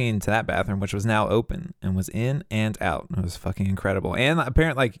 215 to that bathroom, which was now open and was in and out. It was fucking incredible. And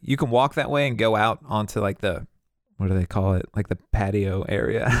apparently, like, you can walk that way and go out onto like the, what do they call it? Like the patio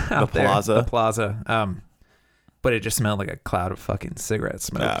area out there. The plaza. But it just smelled like a cloud of fucking cigarette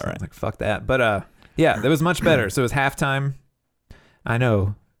smoke. Yeah, so right. I was like, fuck that. But yeah, it was much better. So it was halftime. I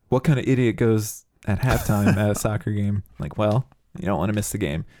know. What kind of idiot goes at halftime at a soccer game? Like, well, you don't want to miss the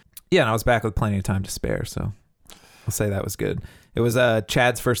game. Yeah, and I was back with plenty of time to spare, so I'll say that was good. It was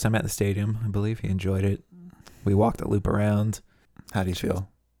Chad's first time at the stadium. I believe he enjoyed it. We walked the loop around. How do you feel?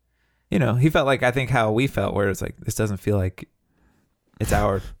 He felt like, I think, how we felt, where it's like, this doesn't feel like it's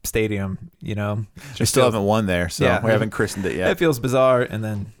our stadium, We still haven't won there, so yeah, we haven't christened it yet. It feels bizarre, and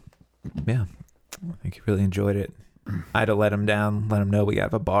then, yeah, I think he really enjoyed it. I had to let him down, let him know we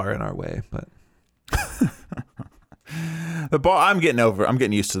have a bar in our way, but... The bar, I'm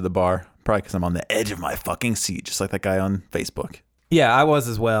getting used to the bar, probably because I'm on the edge of my fucking seat, just like that guy on Facebook. Yeah, I was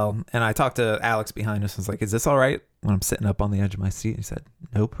as well. And I talked to Alex behind us and was like, is this all right when I'm sitting up on the edge of my seat? He said,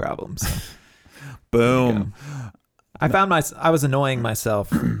 no problem. So, boom. I found I was annoying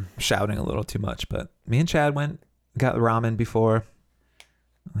myself shouting a little too much, but me and Chad got ramen before.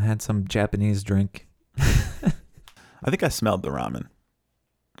 I had some Japanese drink. I think I smelled the ramen.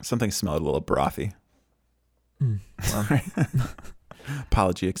 Something smelled a little brothy.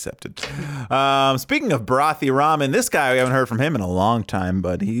 Apology accepted. Speaking of brothy ramen, this guy, we haven't heard from him in a long time,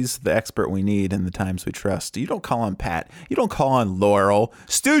 but he's the expert we need in the times we trust. You don't call on Pat. You don't call on Laurel.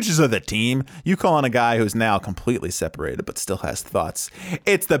 Stooges of the team. You call on a guy who's now completely separated but still has thoughts.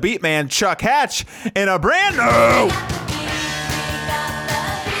 It's the beat man, Chuck Hatch, in a brand new...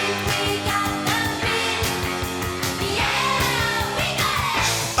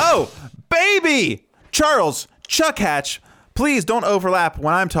 Oh, baby! Charles, Chuck Hatch, please don't overlap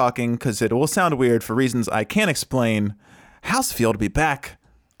when I'm talking because it will sound weird for reasons I can't explain. How's it feel to be back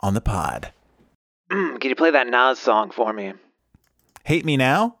on the pod? Can you play that Nas song for me? Hate Me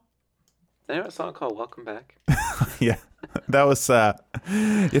Now? Is there a song called Welcome Back? Yeah, that was,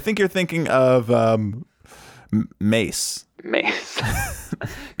 you think you're thinking of Mace. Mace.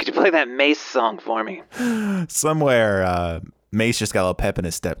 Could you play that Mace song for me? Somewhere, Mace just got a little pep in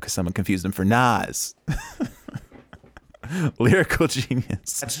his step because someone confused him for Nas. Lyrical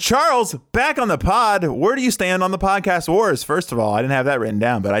genius. It's Charles, back on the pod. Where do you stand on the podcast wars? First of all, I didn't have that written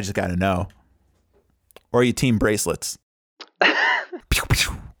down, but I just got to know. Or are you team bracelets?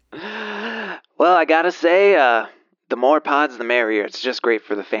 Well, I gotta say, the more pods, the merrier. It's just great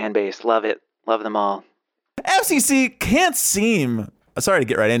for the fan base. Love it. Love them all. FCC can't seem... Sorry to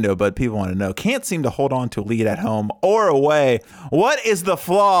get right into it, but people want to know. Can't seem to hold on to a lead at home or away. What is the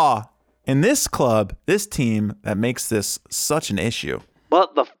flaw in this club, this team, that makes this such an issue?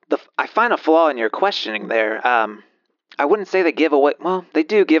 Well, I find a flaw in your questioning there. I wouldn't say they give away... Well, they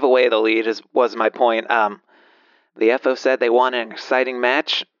do give away the lead, was my point. The FO said they want an exciting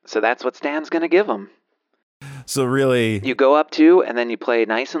match, so that's what Stan's going to give them. So really... You go up 2, and then you play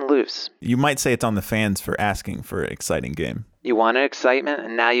nice and loose. You might say it's on the fans for asking for an exciting game. You wanted excitement,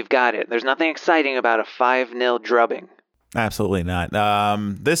 and now you've got it. There's nothing exciting about a 5-0 drubbing. Absolutely not.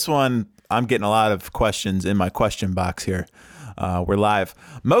 This one, I'm getting a lot of questions in my question box here. We're live.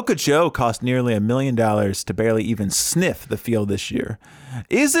 Mocha Joe cost nearly $1 million to barely even sniff the field this year.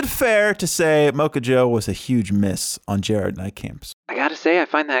 Is it fair to say Mocha Joe was a huge miss on Jared Nightcamp's? I gotta say, I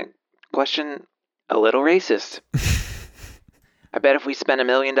find that question a little racist. I bet if we spent $1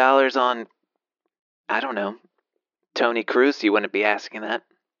 million on, I don't know, Tony Cruz, you wouldn't be asking that.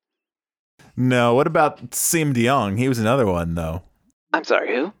 No, what about Sim DeYoung? He was another one, though. I'm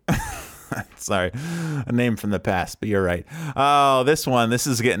sorry, who? Sorry, a name from the past, but you're right. Oh, this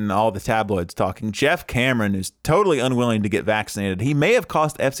is getting all the tabloids talking. Jeff Cameron is totally unwilling to get vaccinated. He may have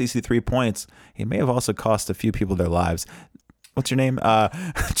cost FCC 3 points. He may have also cost a few people their lives. What's your name?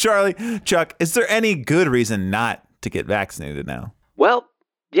 Charlie, Chuck, is there any good reason not to get vaccinated now? Well,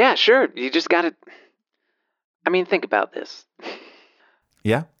 yeah, sure. You just gotta... I mean, think about this.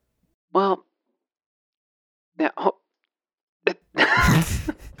 Yeah? Well, yeah.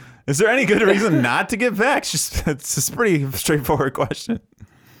 Is there any good reason not to get vaxxed? It's a pretty straightforward question.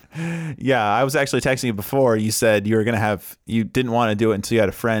 Yeah, I was actually texting you before. You said you didn't want to do it until you had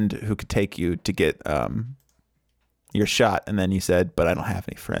a friend who could take you to get your shot, and then you said, "But I don't have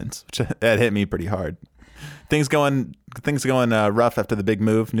any friends," which that hit me pretty hard. Things going rough after the big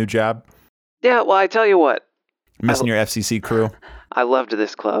move, new job. Yeah, well, I tell you what. Missing your FCC crew. I loved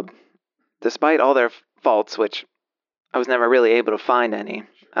this club, despite all their faults, which I was never really able to find any.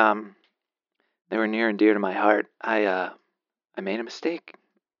 They were near and dear to my heart. I made a mistake,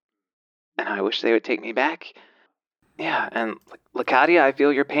 and I wish they would take me back. Yeah, and Lacadia, I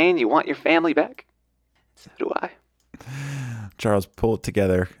feel your pain. You want your family back? So do I. Charles, pull it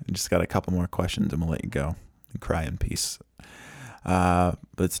together. I just got a couple more questions, and we'll let you go and cry in peace. But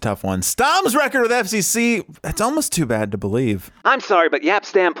it's a tough one. Stom's record with FCC, it's almost too bad to believe. I'm sorry, but Yap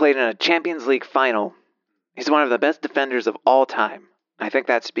Stam played in a Champions League final. He's one of the best defenders of all time. I think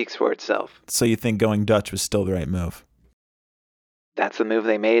that speaks for itself. So you think going Dutch was still the right move? That's the move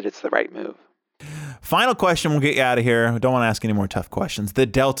they made. It's the right move. Final question, we'll get you out of here. Don't want to ask any more tough questions. The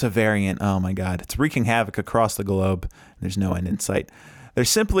Delta variant, oh my God. It's wreaking havoc across the globe. There's no end in sight. There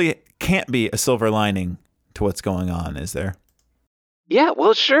simply can't be a silver lining to what's going on, is there? Yeah,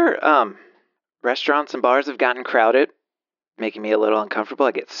 well, sure. Restaurants and bars have gotten crowded, making me a little uncomfortable.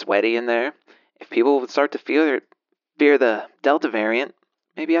 I get sweaty in there. If people would start to fear the Delta variant,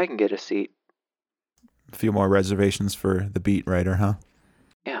 maybe I can get a seat. A few more reservations for the beat writer, huh?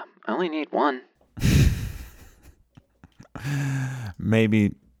 Yeah, I only need one.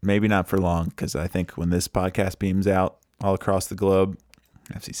 Maybe not for long, because I think when this podcast beams out all across the globe,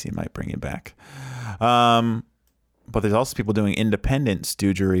 FCC might bring it back. But there's also people doing independent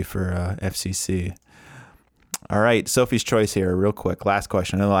stoogery for FCC. All right, Sophie's choice here, real quick. Last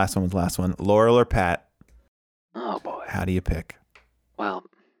question. I know the last one was the last one. Laurel or Pat? Oh, boy. How do you pick? Well,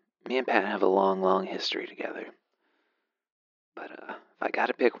 me and Pat have a long, long history together. But if I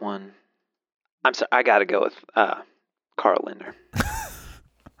gotta pick one, I'm sorry, I gotta go with Carl Lindner.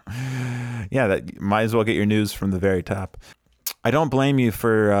 Yeah, that might as well get your news from the very top. I don't blame you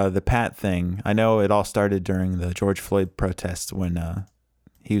for the Pat thing. I know it all started during the George Floyd protests when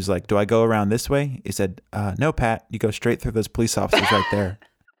he was like, "Do I go around this way?" He said, "No, Pat, you go straight through those police officers right there."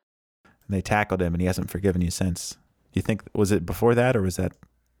 And they tackled him, and he hasn't forgiven you since. Do you think, was it before that, or was that?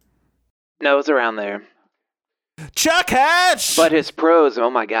 No, it's around there. Chuck Hatch! But his pros, oh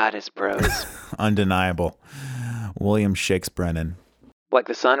my God, his pros. Undeniable. William Shakes Brennan. Like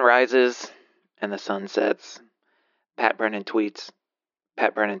the sun rises and the sun sets. Pat Brennan tweets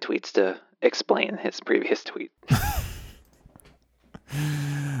to explain his previous tweet.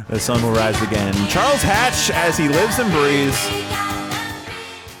 The sun will rise again. Charles Hatch, as he lives and breathes.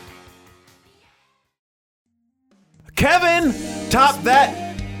 Kevin, top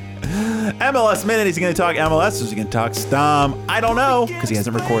that MLS minute. Is he going to talk MLS or is he going to talk Stom? I don't know because he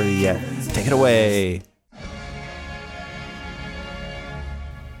hasn't recorded it yet. Take it away.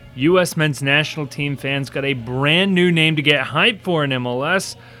 U.S. men's national team fans got a brand new name to get hyped for in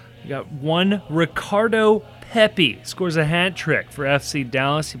MLS. You got one Ricardo Pepi scores a hat trick for FC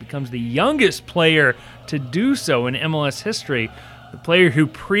Dallas. He becomes the youngest player to do so in MLS history. The player who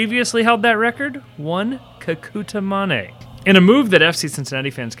previously held that record, one Kekuta Mane. In a move that FC Cincinnati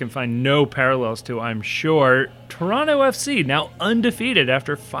fans can find no parallels to, I'm sure, Toronto FC now undefeated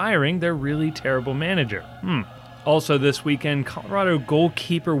after firing their really terrible manager. Also this weekend, Colorado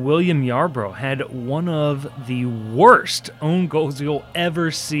goalkeeper William Yarbrough had one of the worst own goals you'll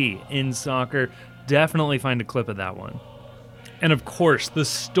ever see in soccer. Definitely find a clip of that one. And of course, the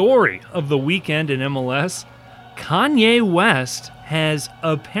story of the weekend in MLS, Kanye West has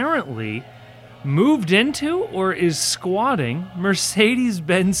apparently moved into or is squatting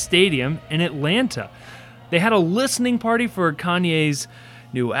Mercedes-Benz Stadium in Atlanta. They had a listening party for Kanye's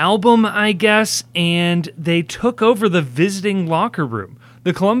new album, I guess, and they took over the visiting locker room.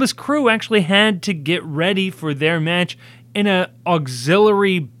 The Columbus Crew actually had to get ready for their match in an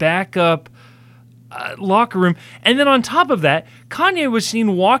auxiliary backup locker room. And then on top of that, Kanye was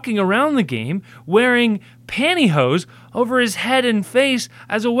seen walking around the game wearing pantyhose over his head and face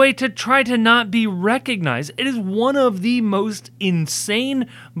as a way to try to not be recognized. It is one of the most insane,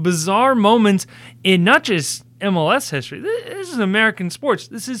 bizarre moments in not just MLS history. This is American sports.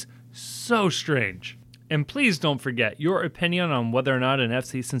 This is so strange. And please don't forget, your opinion on whether or not an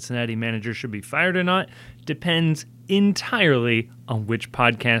FC Cincinnati manager should be fired or not depends entirely on which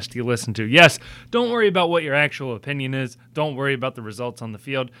podcast you listen to. Yes, don't worry about what your actual opinion is. Don't worry about the results on the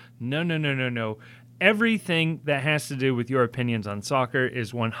field. No. Everything that has to do with your opinions on soccer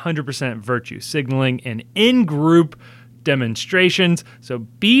is 100% virtue signaling and in-group demonstrations. So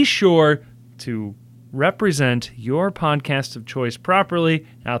be sure to represent your podcast of choice properly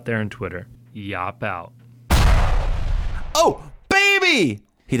out there on Twitter. Yop out. Oh, baby!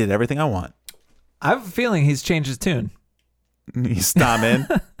 He did everything I want. I have a feeling he's changed his tune. He's Stom in.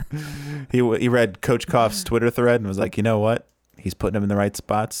 He read Coach Koff's Twitter thread and was like, you know what? He's putting them in the right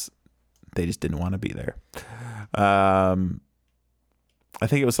spots. They just didn't want to be there. I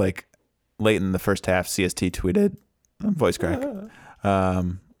think it was like late in the first half, CST tweeted, voice crack.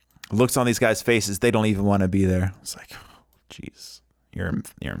 Looks on these guys' faces, they don't even want to be there. It's like, jeez, you're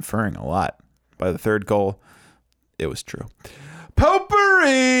inferring a lot. By the third goal, it was true.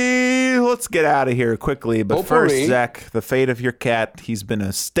 Potpourri! Let's get out of here quickly. But first, Zach, the fate of your cat. He's been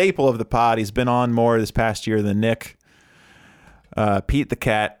a staple of the pod. He's been on more this past year than Nick. Pete the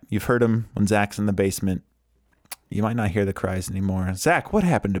cat. You've heard him when Zach's in the basement. You might not hear the cries anymore. Zach, what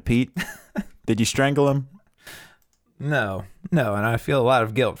happened to Pete? Did you strangle him? No, and I feel a lot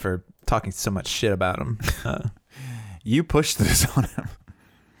of guilt for talking so much shit about him. You pushed this on him.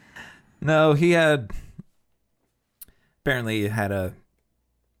 No, he apparently had a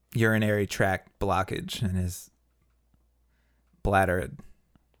urinary tract blockage in his bladder.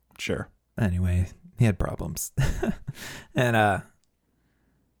 Sure. Anyway, he had problems. And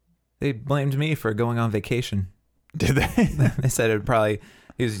they blamed me for going on vacation. Did they? They said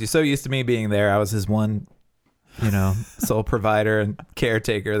he was so used to me being there. I was his one, sole provider and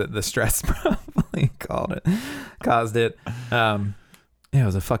caretaker that the stress probably caused it. It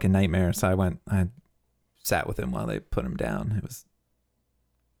was a fucking nightmare. So I sat with him while they put him down. It was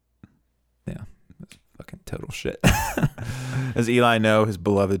fucking total shit. Does Eli know his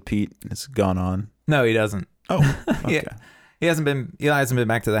beloved Pete has gone on? No, he doesn't. Oh, okay. Eli hasn't been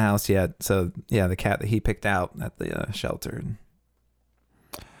back to the house yet. So yeah, the cat that he picked out at the shelter.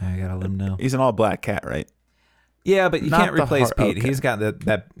 I gotta let him know. He's an all black cat, right? Yeah, but you Not can't the replace hard- Pete. okay. He's got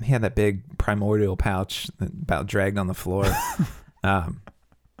he had that big primordial pouch that about dragged on the floor.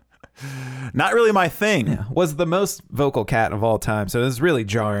 Not really my thing. Yeah, was the most vocal cat of all time. So it was really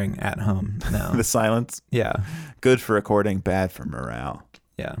jarring at home. No. The silence, Yeah. good for recording, bad for morale.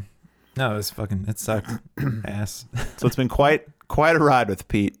 Yeah. No, it sucked ass. So it's been quite a ride with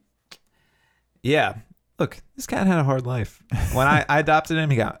Pete. Yeah. Look, this cat had a hard life. When I adopted him,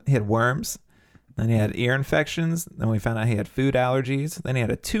 he had worms. Then he had ear infections. Then we found out he had food allergies. Then he had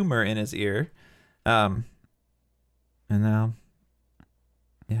a tumor in his ear. And now,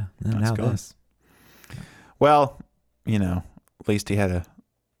 yeah, and That's now gone. this. Well, at least he had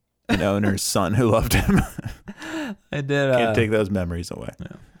an owner's son who loved him. I did. Can't take those memories away.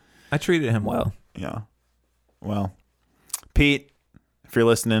 I treated him well. Yeah. Well, Pete, if you're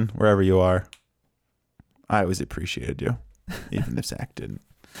listening, wherever you are, I always appreciated you, even if Zach didn't.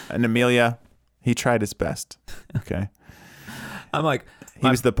 And Amelia, he tried his best. Okay. I'm like, He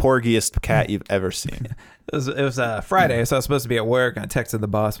was the porgiest cat you've ever seen. it was Friday, so I was supposed to be at work. I texted the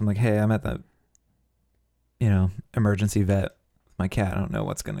boss. I'm like, hey, I'm at the, emergency vet with my cat. I don't know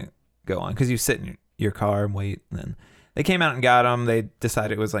what's gonna go on because you sit in your car and wait. And then they came out and got him. They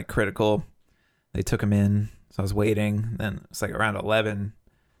decided it was like critical. They took him in, so I was waiting. Then it's like around 11.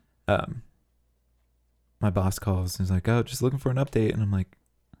 My boss calls. He's like, "Oh, just looking for an update." And I'm like,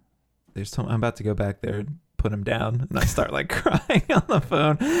 "They just told me I'm about to go back there and put him down." And I start like crying on the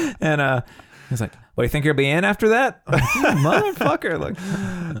phone. And he's like, "What do you think you'll be in after that?" I'm like, "You motherfucker!"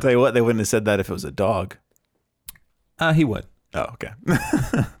 Like, Tell you what, they wouldn't have said that if it was a dog. he would. Oh, okay.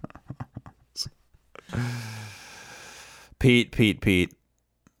 Pete.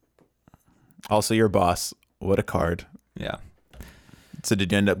 Also your boss. What a card. Yeah. So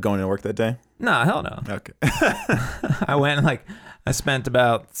did you end up going to work that day? No, hell no. Okay. I went and I spent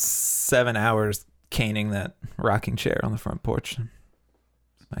about 7 hours caning that rocking chair on the front porch.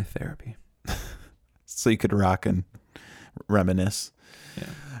 It's my therapy. So you could rock and reminisce. Yeah.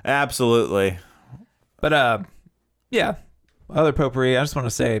 Absolutely. But yeah. Other potpourri. I just want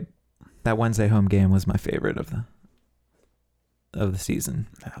to say that Wednesday home game was my favorite of the season.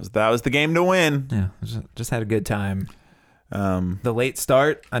 That was the game to win. Yeah, just had a good time. The late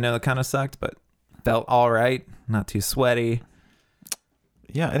start, I know it kind of sucked, but felt all right. Not too sweaty.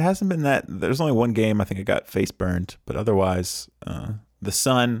 Yeah, it hasn't been that. There's only one game I think it got face burned, but otherwise, the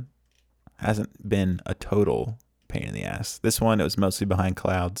sun hasn't been a total pain in the ass. This one, it was mostly behind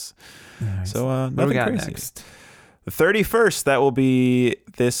clouds. Nice. So what do we nothing got crazy. next? The 31st, that will be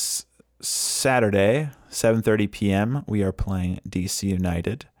this Saturday, 7:30 p.m. We are playing DC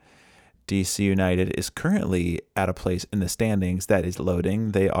United. DC United is currently at a place in the standings that is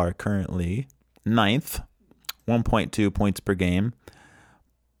loading. They are currently 9th, 1.2 points per game,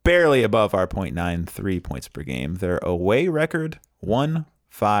 barely above our 0.93 points per game. Their away record,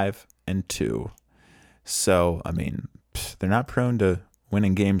 1-5-2. So, I mean, they're not prone to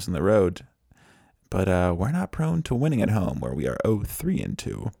winning games on the road, but we're not prone to winning at home, where we are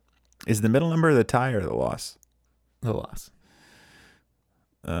 0-3-2. Is the middle number the tie or the loss? The loss.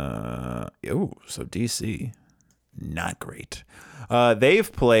 So DC, not great.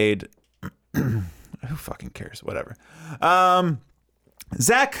 They've played. Who fucking cares? Whatever.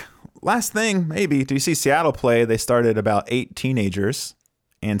 Zach, last thing, maybe. Do you see Seattle play? They started about 8 teenagers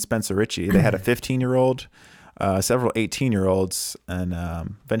and Spencer Ritchie. They had a 15-year-old, several 18-year-olds, and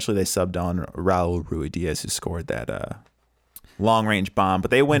eventually they subbed on Raul Ruidiaz, who scored that long-range bomb. But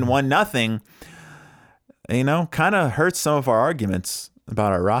they win 1-0. Kind of hurts some of our arguments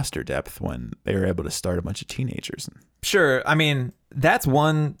about our roster depth when they were able to start a bunch of teenagers. Sure. I mean, that's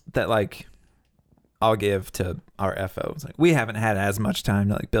one that I'll give to our FO. It's we haven't had as much time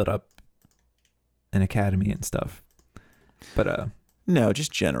to build up an academy and stuff. But No,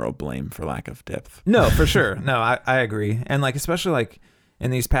 just general blame for lack of depth. no, for sure. No, I agree. And especially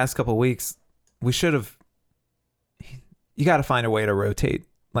in these past couple weeks, we should have. You got to find a way to rotate.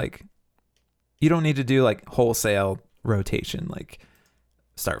 You don't need to do wholesale rotation.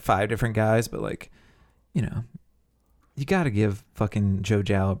 Start 5 different guys, but you got to give fucking Joe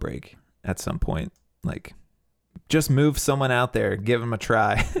Jal a break at some point. Just move someone out there, give him a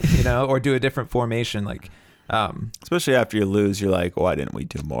try, or do a different formation. Especially after you lose, you're like, why didn't we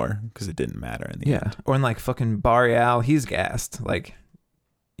do more? Because it didn't matter in the end. Or in fucking Barreal, he's gassed. One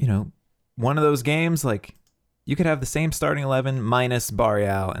of those games, you could have the same starting 11 minus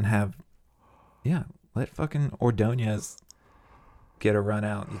Barreal and have, let fucking Ordonez get a run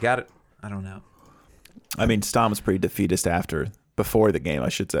out. You got it. I don't know. I mean, Stom was pretty defeatist before the game, I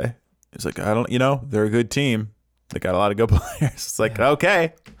should say. He's like, they're a good team. They got a lot of good players. It's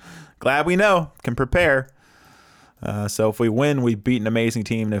okay, glad we know, can prepare. So if we win, we beat an amazing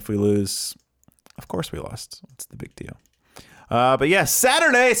team. And if we lose, of course we lost. What's the big deal? But yeah,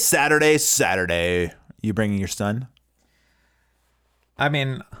 Saturday. You bringing your son? I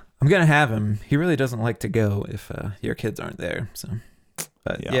mean, I'm going to have him. He really doesn't like to go if your kids aren't there. So,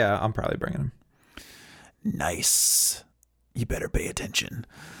 but yeah, I'm probably bringing him. Nice. You better pay attention.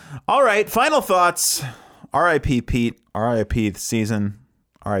 All right, final thoughts. R.I.P. Pete. R.I.P. the season.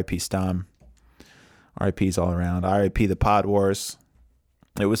 R.I.P. Stom. R.I.P.'s all around. R.I.P. the Pod Wars.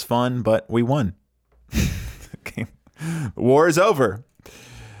 It was fun, but we won. The war is over.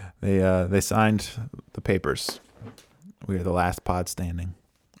 They signed the papers. We are the last pod standing.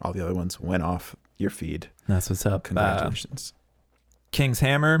 All the other ones went off your feed. That's what's up. Congratulations. King's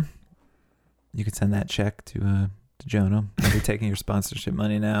Hammer. You can send that check to Jonah. I'll be taking your sponsorship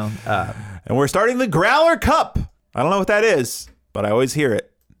money now. And we're starting the Growler Cup. I don't know what that is, but I always hear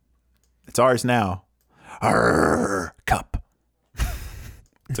it. It's ours now. Arr, cup.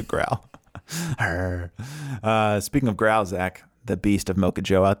 It's a growl. Arr. Speaking of growl, Zach, the beast of Mocha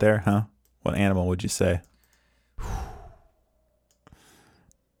Joe out there, huh? What animal would you say?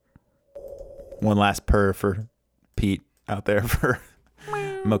 One last purr for Pete out there for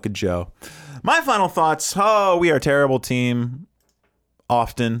Mocha Joe. My final thoughts. Oh, we are a terrible team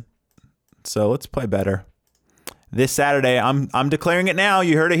often. So let's play better. This Saturday, I'm declaring it now.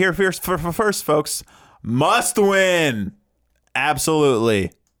 You heard it here first, folks. Must win.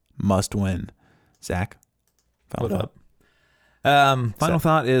 Absolutely. Must win. Zach, final thought. Final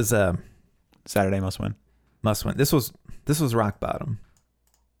thought is Saturday must win. Must win. This was rock bottom.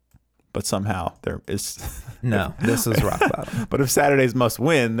 But somehow there is No, this is rock bottom. But if Saturdays must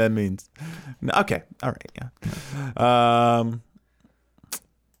win, that means okay. All right, yeah.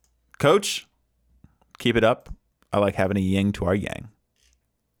 Coach, keep it up. I like having a yin to our yang.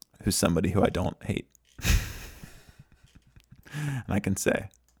 Who's somebody who I don't hate. And I can say,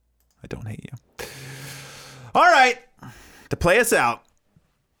 I don't hate you. All right. To play us out,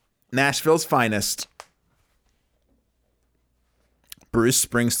 Nashville's finest. Bruce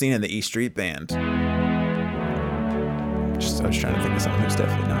Springsteen and the E Street Band. I was trying to think of someone who's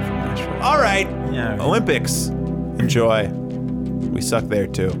definitely not from Nashville. All right. Yeah. Olympics. Enjoy. We suck there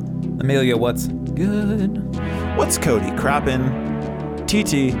too. Amelia, what's good? What's Cody? Croppin'.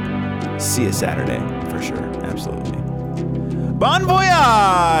 TT. See you Saturday for sure. Absolutely. Bon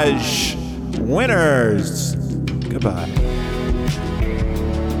voyage! Winners. Goodbye.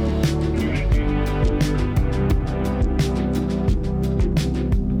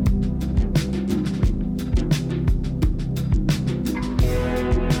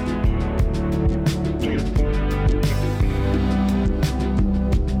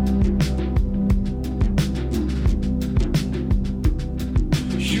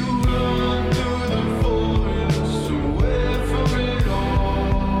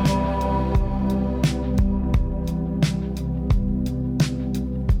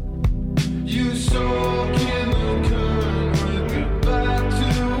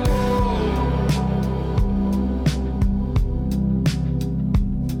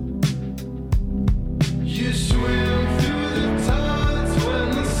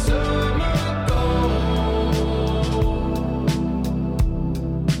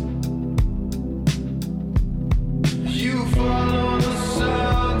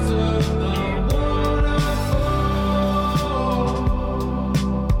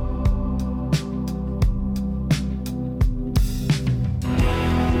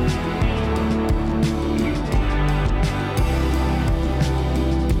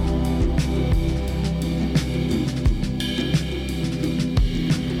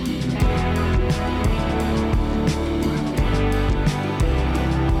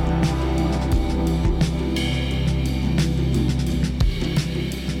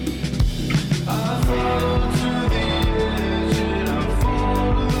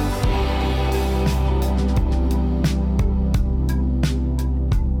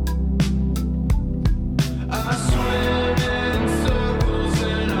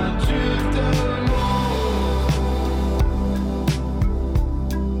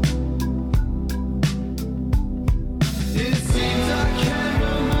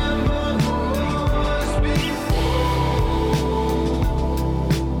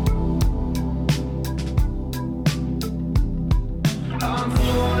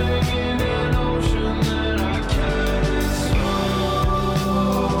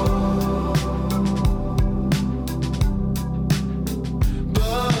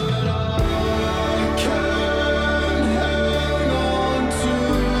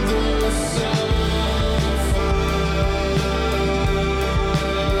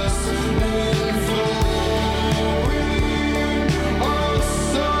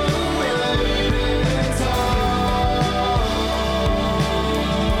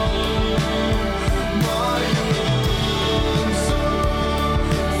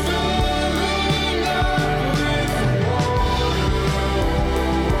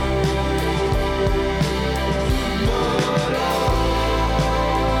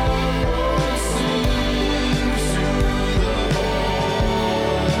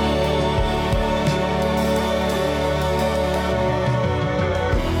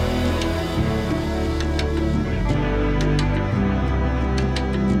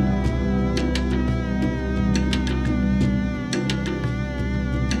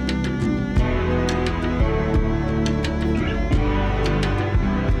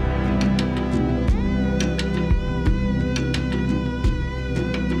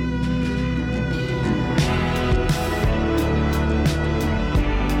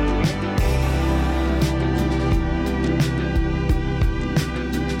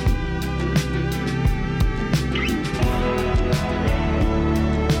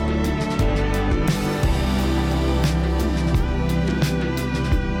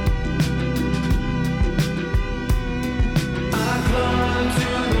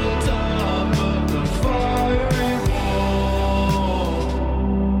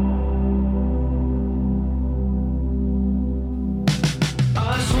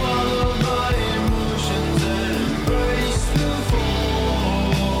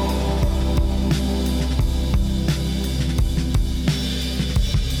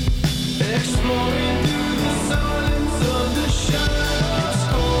 glory.